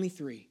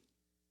 1:23.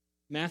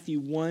 Matthew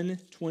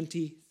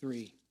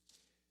 1:23.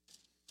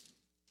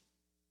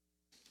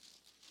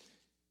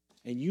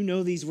 And you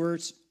know these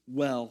words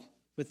well,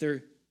 but they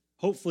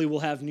hopefully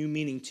will have new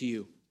meaning to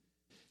you.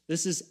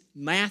 This is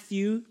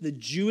Matthew, the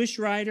Jewish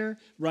writer,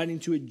 writing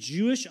to a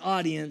Jewish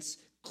audience,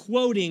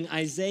 quoting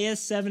Isaiah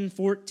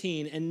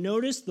 7:14. And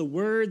notice the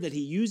word that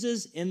he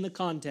uses in the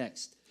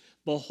context.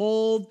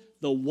 Behold,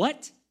 the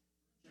what?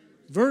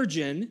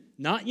 Virgin,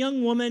 not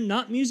young woman,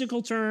 not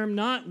musical term,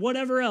 not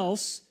whatever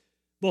else.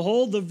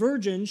 Behold, the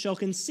virgin shall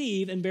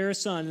conceive and bear a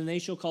son, and they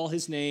shall call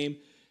his name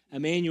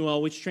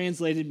Emmanuel, which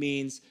translated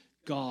means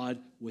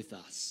God with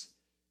us.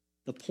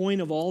 The point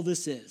of all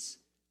this is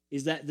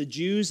that the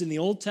Jews in the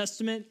Old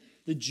Testament,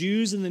 the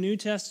Jews in the New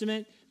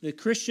Testament, the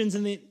Christians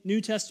in the New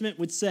Testament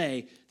would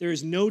say, there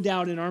is no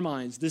doubt in our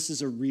minds this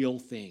is a real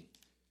thing.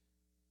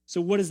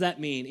 So what does that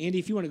mean? Andy,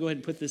 if you want to go ahead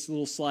and put this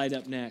little slide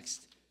up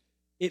next.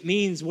 It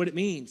means what it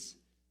means.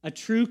 A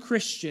true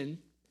Christian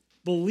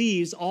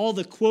believes all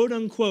the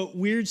quote-unquote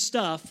weird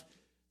stuff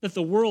that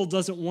the world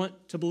doesn't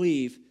want to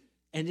believe,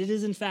 and it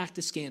is in fact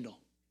a scandal.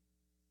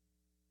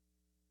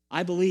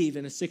 I believe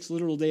in a 6th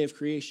literal day of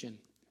creation.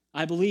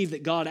 I believe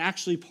that God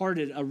actually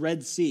parted a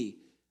Red Sea.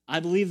 I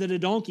believe that a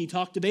donkey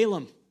talked to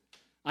Balaam.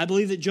 I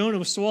believe that Jonah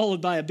was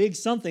swallowed by a big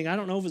something. I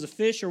don't know if it was a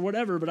fish or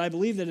whatever, but I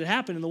believe that it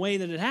happened in the way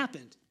that it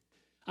happened.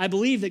 I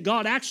believe that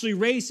God actually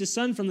raised his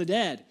son from the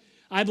dead.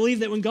 I believe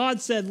that when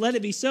God said, let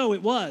it be so,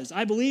 it was.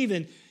 I believe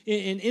in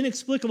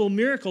inexplicable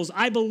miracles.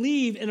 I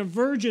believe in a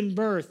virgin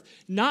birth,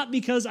 not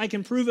because I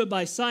can prove it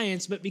by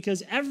science, but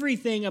because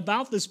everything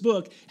about this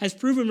book has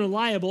proven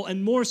reliable,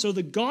 and more so,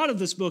 the God of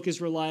this book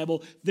is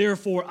reliable.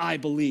 Therefore, I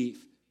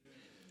believe.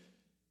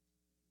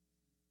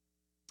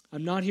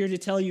 I'm not here to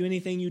tell you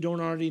anything you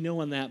don't already know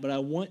on that, but I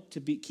want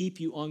to keep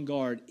you on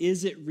guard.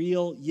 Is it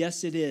real?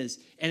 Yes, it is.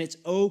 And it's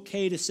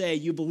okay to say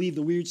you believe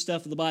the weird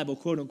stuff of the Bible,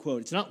 quote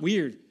unquote. It's not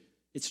weird.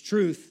 It's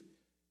truth.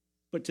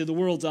 But to the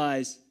world's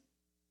eyes,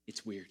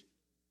 it's weird.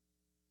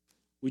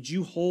 Would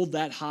you hold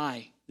that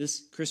high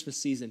this Christmas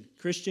season?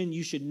 Christian,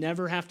 you should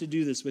never have to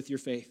do this with your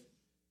faith.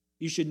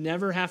 You should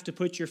never have to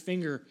put your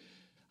finger,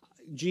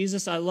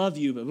 Jesus, I love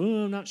you, but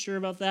I'm not sure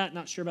about that,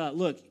 not sure about it.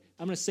 Look,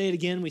 I'm going to say it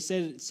again. We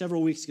said it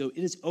several weeks ago.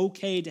 It is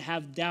okay to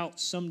have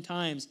doubts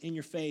sometimes in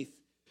your faith.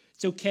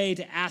 It's okay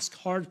to ask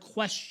hard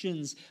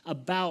questions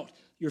about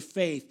your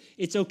faith.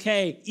 It's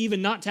okay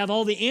even not to have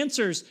all the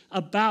answers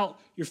about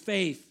your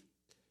faith.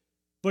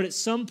 But at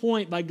some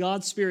point, by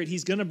God's Spirit,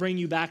 he's going to bring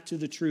you back to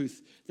the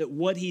truth that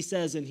what he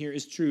says in here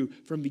is true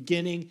from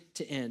beginning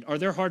to end. Are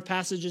there hard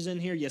passages in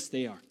here? Yes,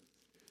 they are.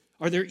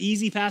 Are there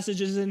easy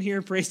passages in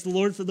here? Praise the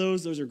Lord for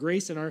those. Those are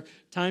grace in our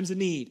times of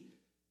need.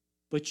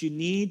 But you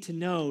need to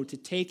know to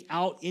take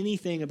out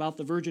anything about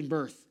the virgin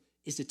birth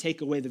is to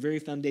take away the very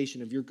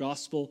foundation of your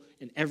gospel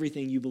and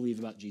everything you believe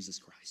about Jesus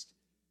Christ.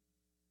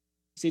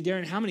 say,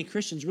 Darren, how many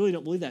Christians really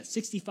don't believe that?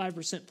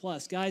 65%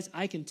 plus. Guys,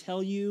 I can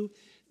tell you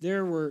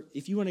there were,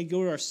 if you want to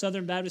go to our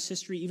Southern Baptist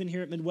history, even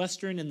here at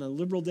Midwestern in the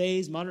liberal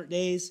days, moderate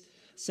days,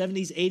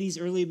 70s,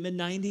 80s, early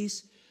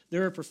mid-90s,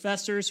 there are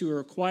professors who are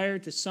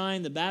required to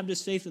sign the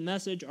Baptist Faith and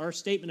Message, our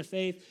statement of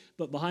faith,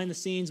 but behind the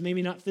scenes,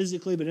 maybe not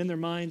physically, but in their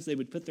minds, they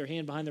would put their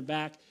hand behind their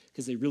back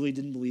because they really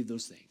didn't believe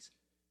those things.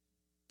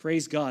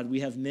 Praise God,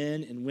 we have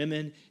men and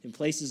women in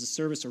places of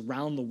service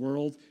around the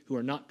world who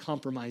are not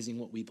compromising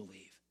what we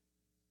believe.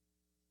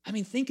 I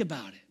mean, think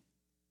about it.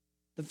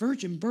 The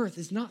virgin birth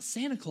is not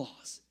Santa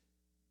Claus.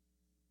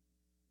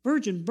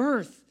 Virgin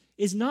birth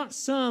is not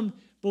some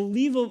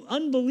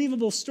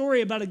unbelievable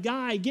story about a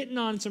guy getting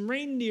on some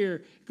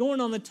reindeer,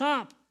 going on the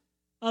top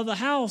of a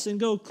house and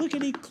go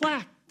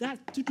clickety-clack,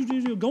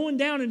 going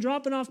down and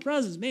dropping off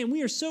presents. Man,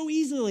 we are so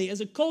easily, as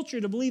a culture,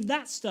 to believe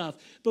that stuff,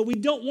 but we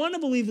don't want to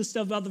believe the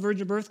stuff about the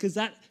virgin birth because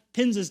that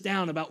pins us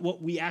down about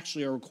what we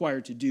actually are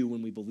required to do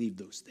when we believe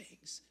those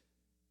things.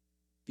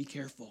 Be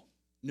careful.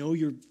 Know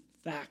your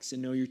facts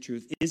and know your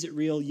truth. Is it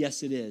real?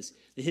 Yes, it is.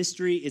 The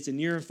history, it's a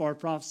near and far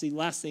prophecy.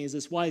 Last thing is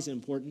this. Why is it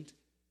important?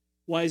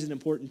 Why is it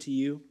important to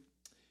you?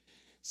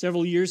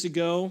 Several years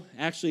ago,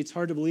 actually it's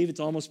hard to believe, it's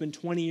almost been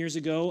 20 years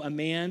ago, a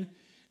man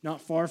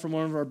not far from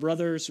one of our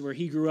brothers where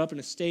he grew up in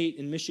a state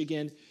in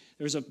Michigan,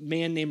 there was a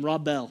man named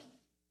Rob Bell.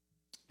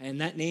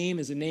 And that name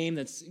is a name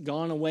that's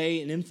gone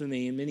away in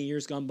infamy in many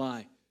years gone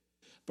by.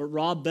 But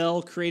Rob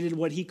Bell created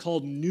what he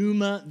called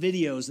Pneuma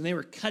videos, and they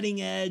were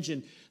cutting edge,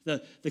 and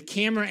the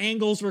camera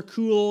angles were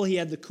cool. He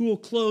had the cool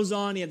clothes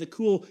on. He had the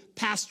cool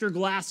pastor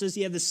glasses.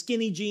 He had the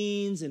skinny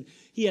jeans, and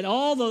he had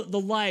all the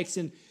likes.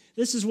 And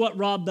this is what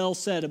Rob Bell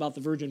said about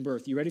the virgin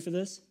birth. You ready for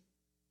this?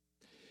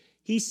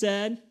 He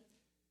said,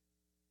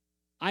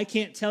 I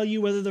can't tell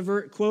you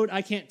whether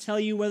I can't tell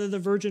you whether the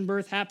virgin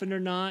birth happened or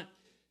not,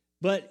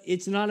 but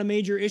it's not a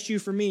major issue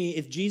for me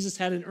if Jesus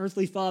had an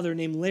earthly father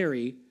named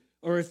Larry,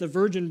 or if the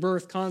virgin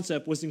birth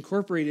concept was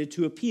incorporated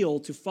to appeal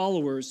to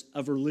followers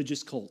of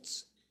religious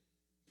cults.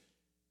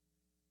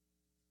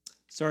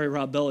 Sorry,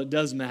 Rob Bell, it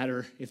does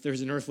matter if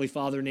there's an earthly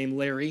father named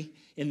Larry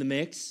in the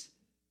mix.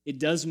 It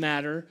does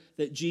matter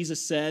that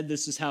Jesus said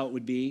this is how it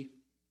would be.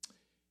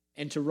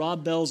 And to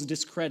Rob Bell's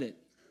discredit,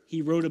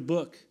 he wrote a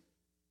book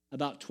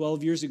about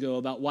 12 years ago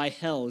about why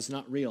hell is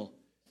not real.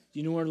 Do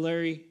you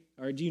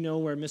know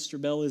where Mr.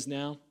 Bell is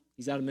now?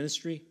 He's out of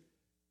ministry.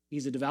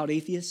 He's a devout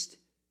atheist.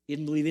 He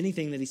didn't believe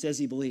anything that he says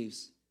he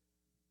believes.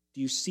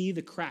 Do you see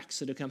the cracks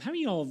that have come? How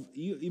many of y'all,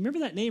 you remember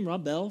that name,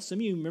 Rob Bell? Some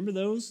of you remember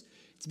those?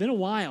 It's been a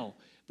while,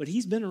 but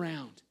he's been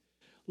around.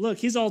 Look,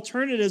 his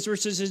alternatives were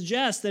to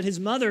suggest that his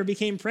mother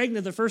became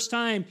pregnant the first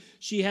time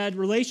she had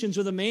relations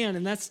with a man,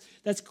 and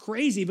that's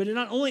crazy, but it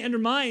not only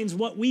undermines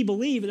what we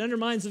believe, it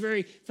undermines the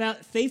very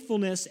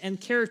faithfulness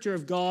and character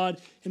of God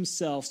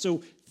himself.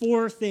 So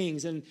 4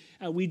 things, and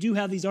we do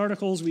have these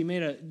articles. We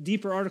made a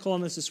deeper article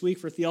on this week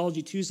for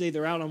Theology Tuesday.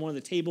 They're out on one of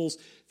the tables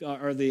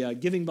or the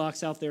giving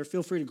box out there.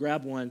 Feel free to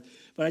grab one,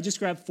 but I just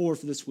grabbed 4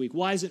 for this week.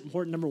 Why is it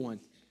important? Number 1,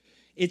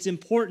 it's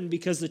important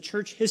because the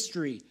church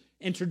history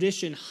and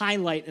tradition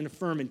highlight and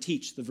affirm and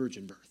teach the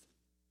virgin birth.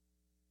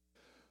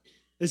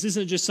 This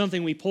isn't just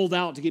something we pulled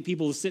out to get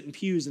people to sit in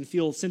pews and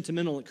feel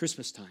sentimental at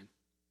Christmas time.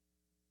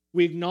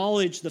 We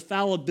acknowledge the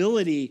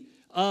fallibility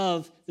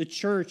of the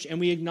church, and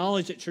we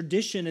acknowledge that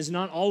tradition is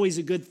not always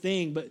a good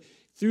thing, but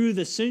through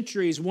the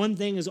centuries, one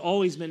thing has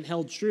always been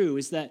held true,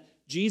 is that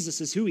Jesus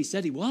is who he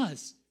said he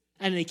was,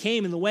 and he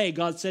came in the way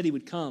God said he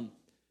would come.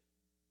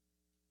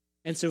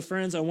 And so,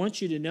 friends, I want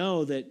you to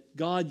know that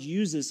God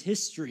uses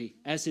history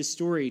as his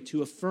story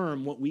to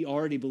affirm what we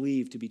already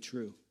believe to be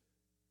true.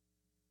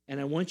 And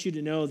I want you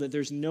to know that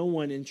there's no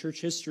one in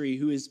church history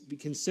who is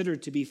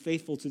considered to be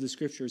faithful to the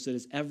scriptures that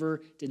has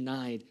ever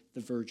denied the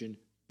virgin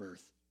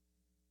birth.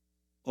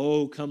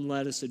 Oh, come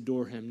let us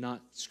adore him,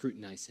 not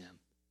scrutinize him,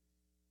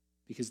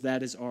 because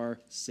that is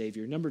our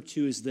Savior. Number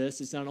 2 is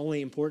this. It's not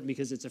only important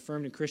because it's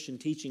affirmed in Christian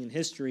teaching and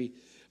history,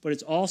 but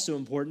it's also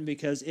important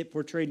because it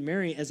portrayed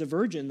Mary as a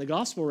virgin, the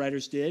gospel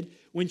writers did,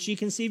 when she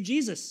conceived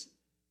Jesus.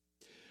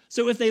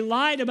 So if they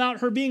lied about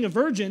her being a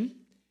virgin,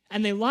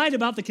 and they lied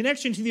about the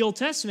connection to the Old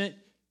Testament,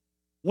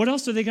 what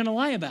else are they going to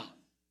lie about?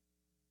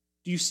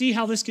 Do you see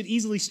how this could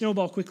easily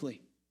snowball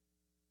quickly?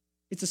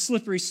 It's a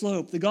slippery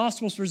slope. The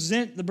Gospels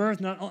present the birth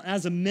not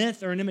as a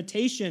myth or an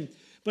imitation,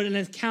 but an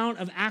account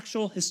of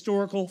actual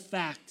historical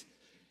fact.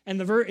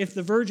 And if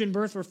the virgin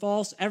birth were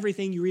false,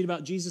 everything you read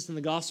about Jesus in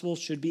the Gospel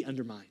should be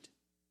undermined.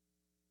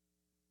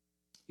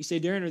 You say,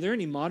 Darren, are there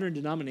any modern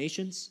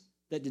denominations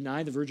that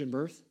deny the virgin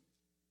birth?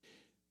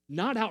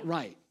 Not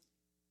outright.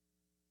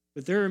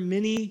 But there are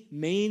many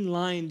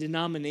mainline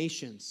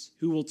denominations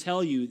who will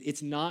tell you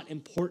it's not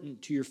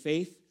important to your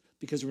faith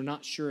because we're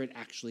not sure it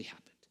actually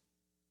happened.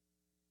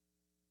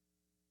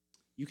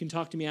 You can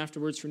talk to me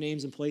afterwards for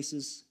names and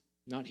places.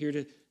 I'm not here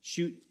to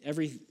shoot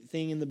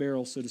everything in the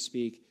barrel, so to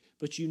speak.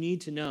 But you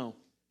need to know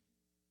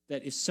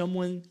that if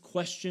someone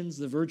questions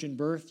the virgin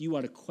birth, you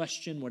ought to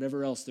question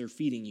whatever else they're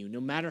feeding you, no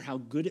matter how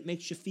good it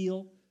makes you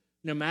feel,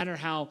 no matter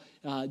how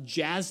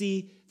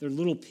jazzy their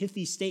little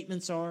pithy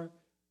statements are,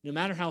 No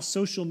matter how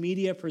social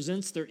media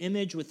presents their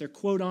image with their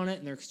quote on it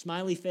and their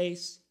smiley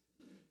face,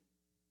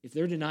 if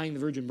they're denying the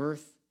virgin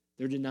birth,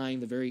 they're denying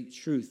the very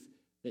truth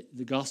that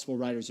the gospel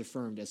writers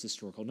affirmed as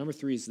historical. Number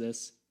 3 is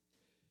this.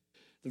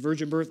 The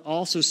virgin birth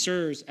also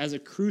serves as a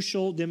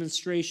crucial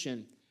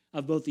demonstration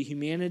of both the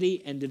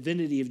humanity and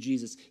divinity of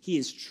Jesus. He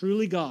is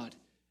truly God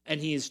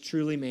and he is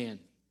truly man.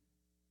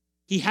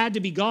 He had to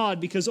be God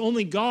because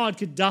only God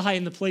could die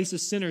in the place of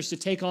sinners to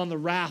take on the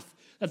wrath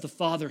that the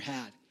Father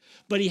had.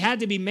 But he had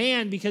to be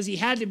man because he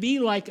had to be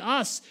like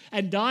us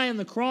and die on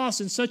the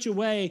cross in such a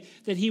way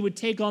that he would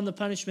take on the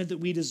punishment that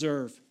we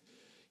deserve.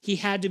 He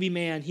had to be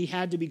man. He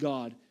had to be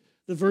God.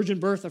 The virgin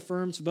birth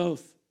affirms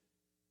both.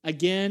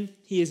 Again,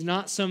 he is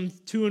not some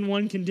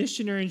 2-in-1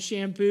 conditioner and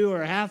shampoo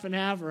or half and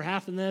half or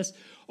half in this.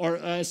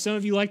 Or some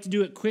of you like to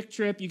do it quick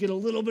trip. You get a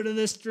little bit of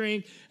this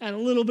drink and a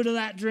little bit of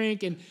that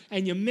drink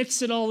and you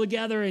mix it all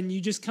together and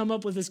you just come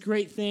up with this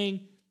great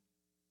thing.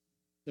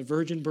 The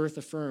virgin birth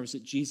affirms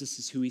that Jesus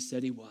is who he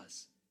said he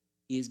was.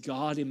 He is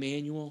God,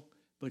 Emmanuel,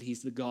 but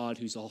he's the God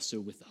who's also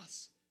with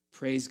us.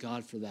 Praise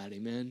God for that,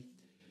 amen?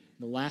 And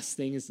the last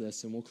thing is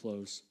this, and we'll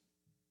close.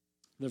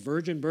 The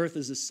virgin birth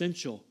is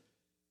essential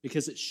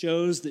because it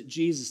shows that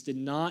Jesus did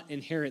not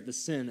inherit the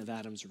sin of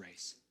Adam's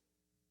race.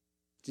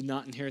 Did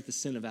not inherit the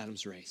sin of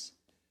Adam's race.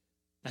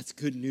 That's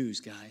good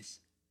news, guys.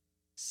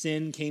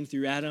 Sin came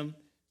through Adam,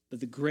 but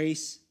the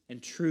grace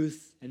and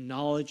truth and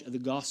knowledge of the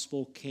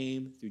gospel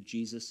came through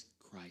Jesus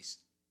Christ.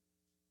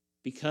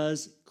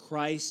 Because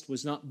Christ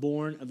was not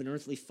born of an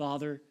earthly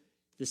father,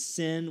 the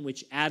sin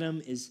which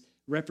Adam is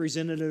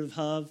representative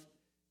of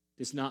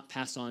does not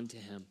pass on to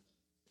him.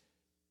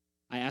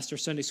 I asked our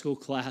Sunday school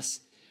class,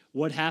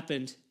 what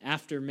happened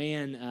after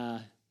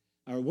man,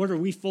 or what are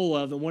we full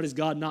of and what is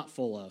God not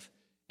full of?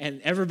 And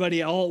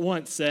everybody all at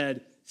once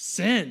said,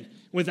 sin,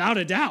 without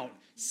a doubt,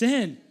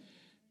 sin.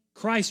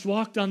 Christ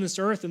walked on this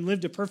earth and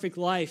lived a perfect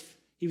life.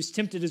 He was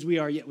tempted as we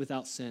are, yet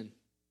without sin.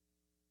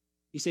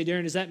 You say,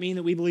 Darren, does that mean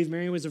that we believe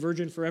Mary was a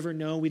virgin forever?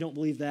 No, we don't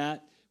believe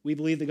that. We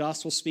believe the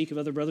Gospels speak of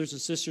other brothers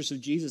and sisters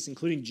of Jesus,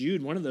 including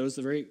Jude, one of those,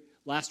 the very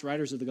last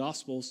writers of the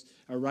Gospels,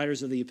 or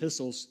writers of the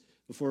epistles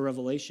before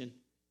Revelation,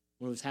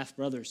 one of his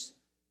half-brothers.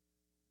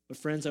 But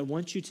friends, I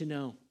want you to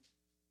know,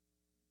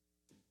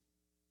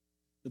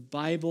 the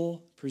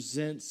Bible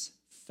presents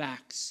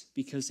facts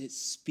because it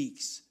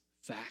speaks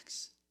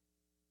facts.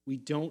 We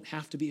don't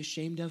have to be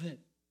ashamed of it.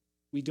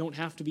 We don't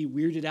have to be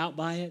weirded out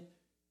by it.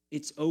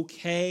 It's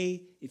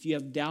okay if you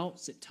have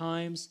doubts at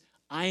times.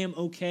 I am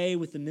okay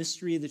with the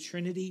mystery of the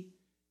Trinity.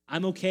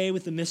 I'm okay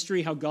with the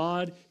mystery how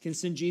God can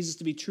send Jesus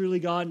to be truly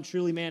God and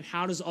truly man.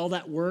 How does all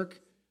that work?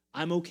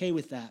 I'm okay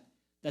with that.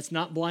 That's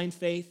not blind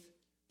faith.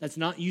 That's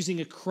not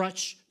using a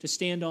crutch to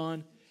stand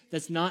on.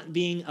 That's not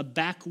being a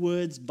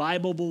backwoods,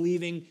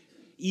 Bible-believing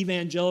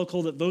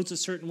evangelical that votes a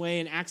certain way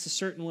and acts a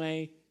certain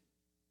way.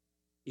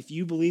 If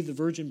you believe the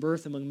virgin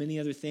birth among many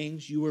other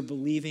things, you are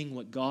believing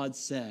what God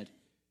said.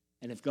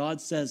 And if God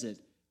says it,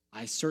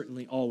 I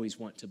certainly always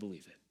want to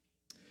believe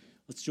it.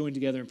 Let's join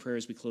together in prayer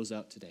as we close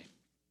out today.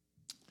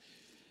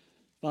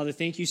 Father,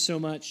 thank you so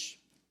much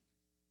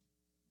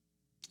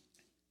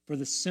for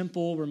the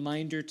simple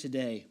reminder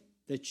today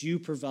that you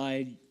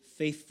provide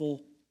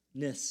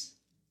faithfulness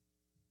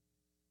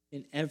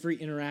in every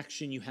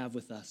interaction you have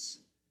with us.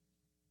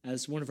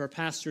 As one of our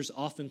pastors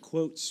often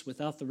quotes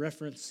without the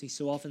reference, he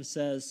so often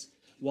says,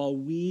 while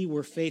we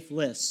were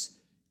faithless,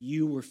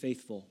 you were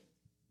faithful.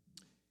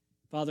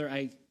 Father,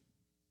 I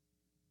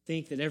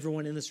think that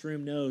everyone in this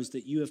room knows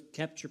that you have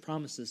kept your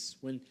promises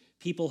when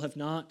people have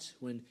not,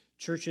 when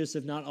churches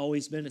have not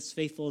always been as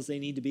faithful as they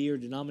need to be, or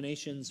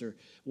denominations, or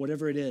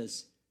whatever it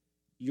is.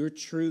 Your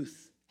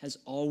truth has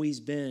always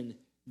been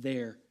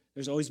there.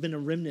 There's always been a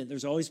remnant.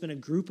 There's always been a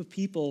group of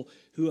people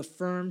who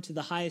affirm to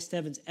the highest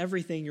heavens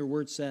everything your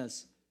word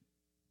says.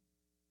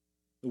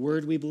 The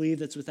word we believe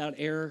that's without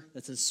error,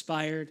 that's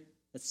inspired,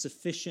 that's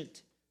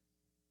sufficient,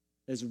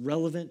 that is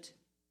relevant,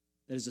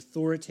 that is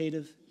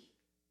authoritative.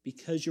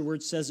 Because your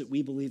word says it,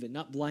 we believe it.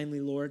 Not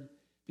blindly, Lord,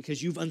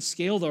 because you've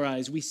unscaled our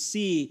eyes. We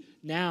see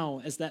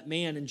now, as that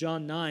man in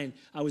John 9,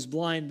 I was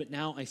blind, but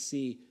now I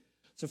see.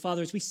 So,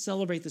 Father, as we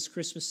celebrate this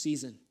Christmas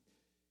season,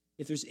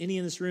 if there's any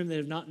in this room that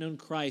have not known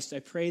Christ, I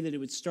pray that it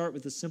would start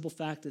with the simple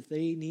fact that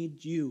they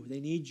need you. They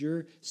need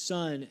your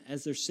Son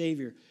as their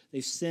Savior.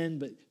 They've sinned,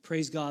 but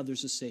praise God,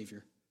 there's a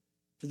Savior.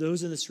 For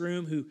those in this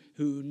room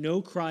who know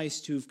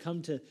Christ, who've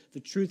come to the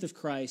truth of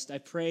Christ, I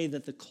pray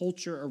that the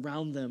culture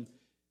around them,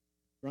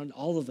 around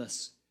all of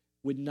us,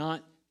 would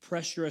not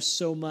pressure us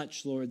so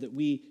much, Lord, that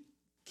we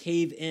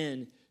cave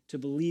in to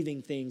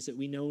believing things that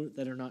we know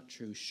that are not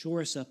true.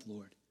 Shore us up,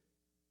 Lord.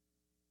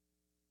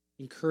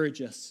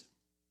 Encourage us.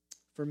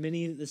 For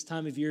many, this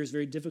time of year is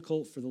very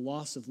difficult for the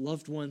loss of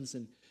loved ones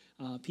and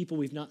people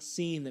we've not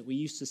seen that we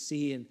used to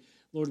see. And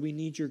Lord, we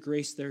need your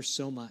grace there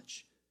so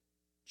much.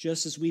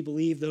 Just as we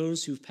believe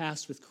those who've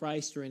passed with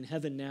Christ are in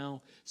heaven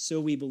now, so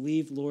we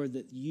believe, Lord,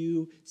 that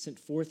you sent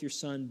forth your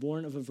Son,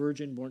 born of a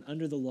virgin, born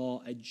under the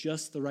law, at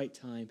just the right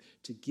time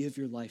to give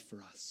your life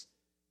for us.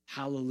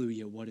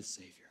 Hallelujah, what a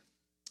Savior.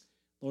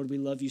 Lord, we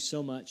love you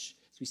so much.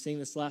 As we sing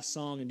this last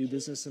song and do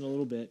business in a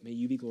little bit, may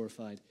you be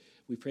glorified.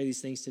 We pray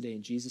these things today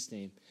in Jesus'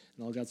 name.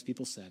 And all God's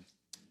people said,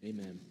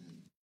 amen.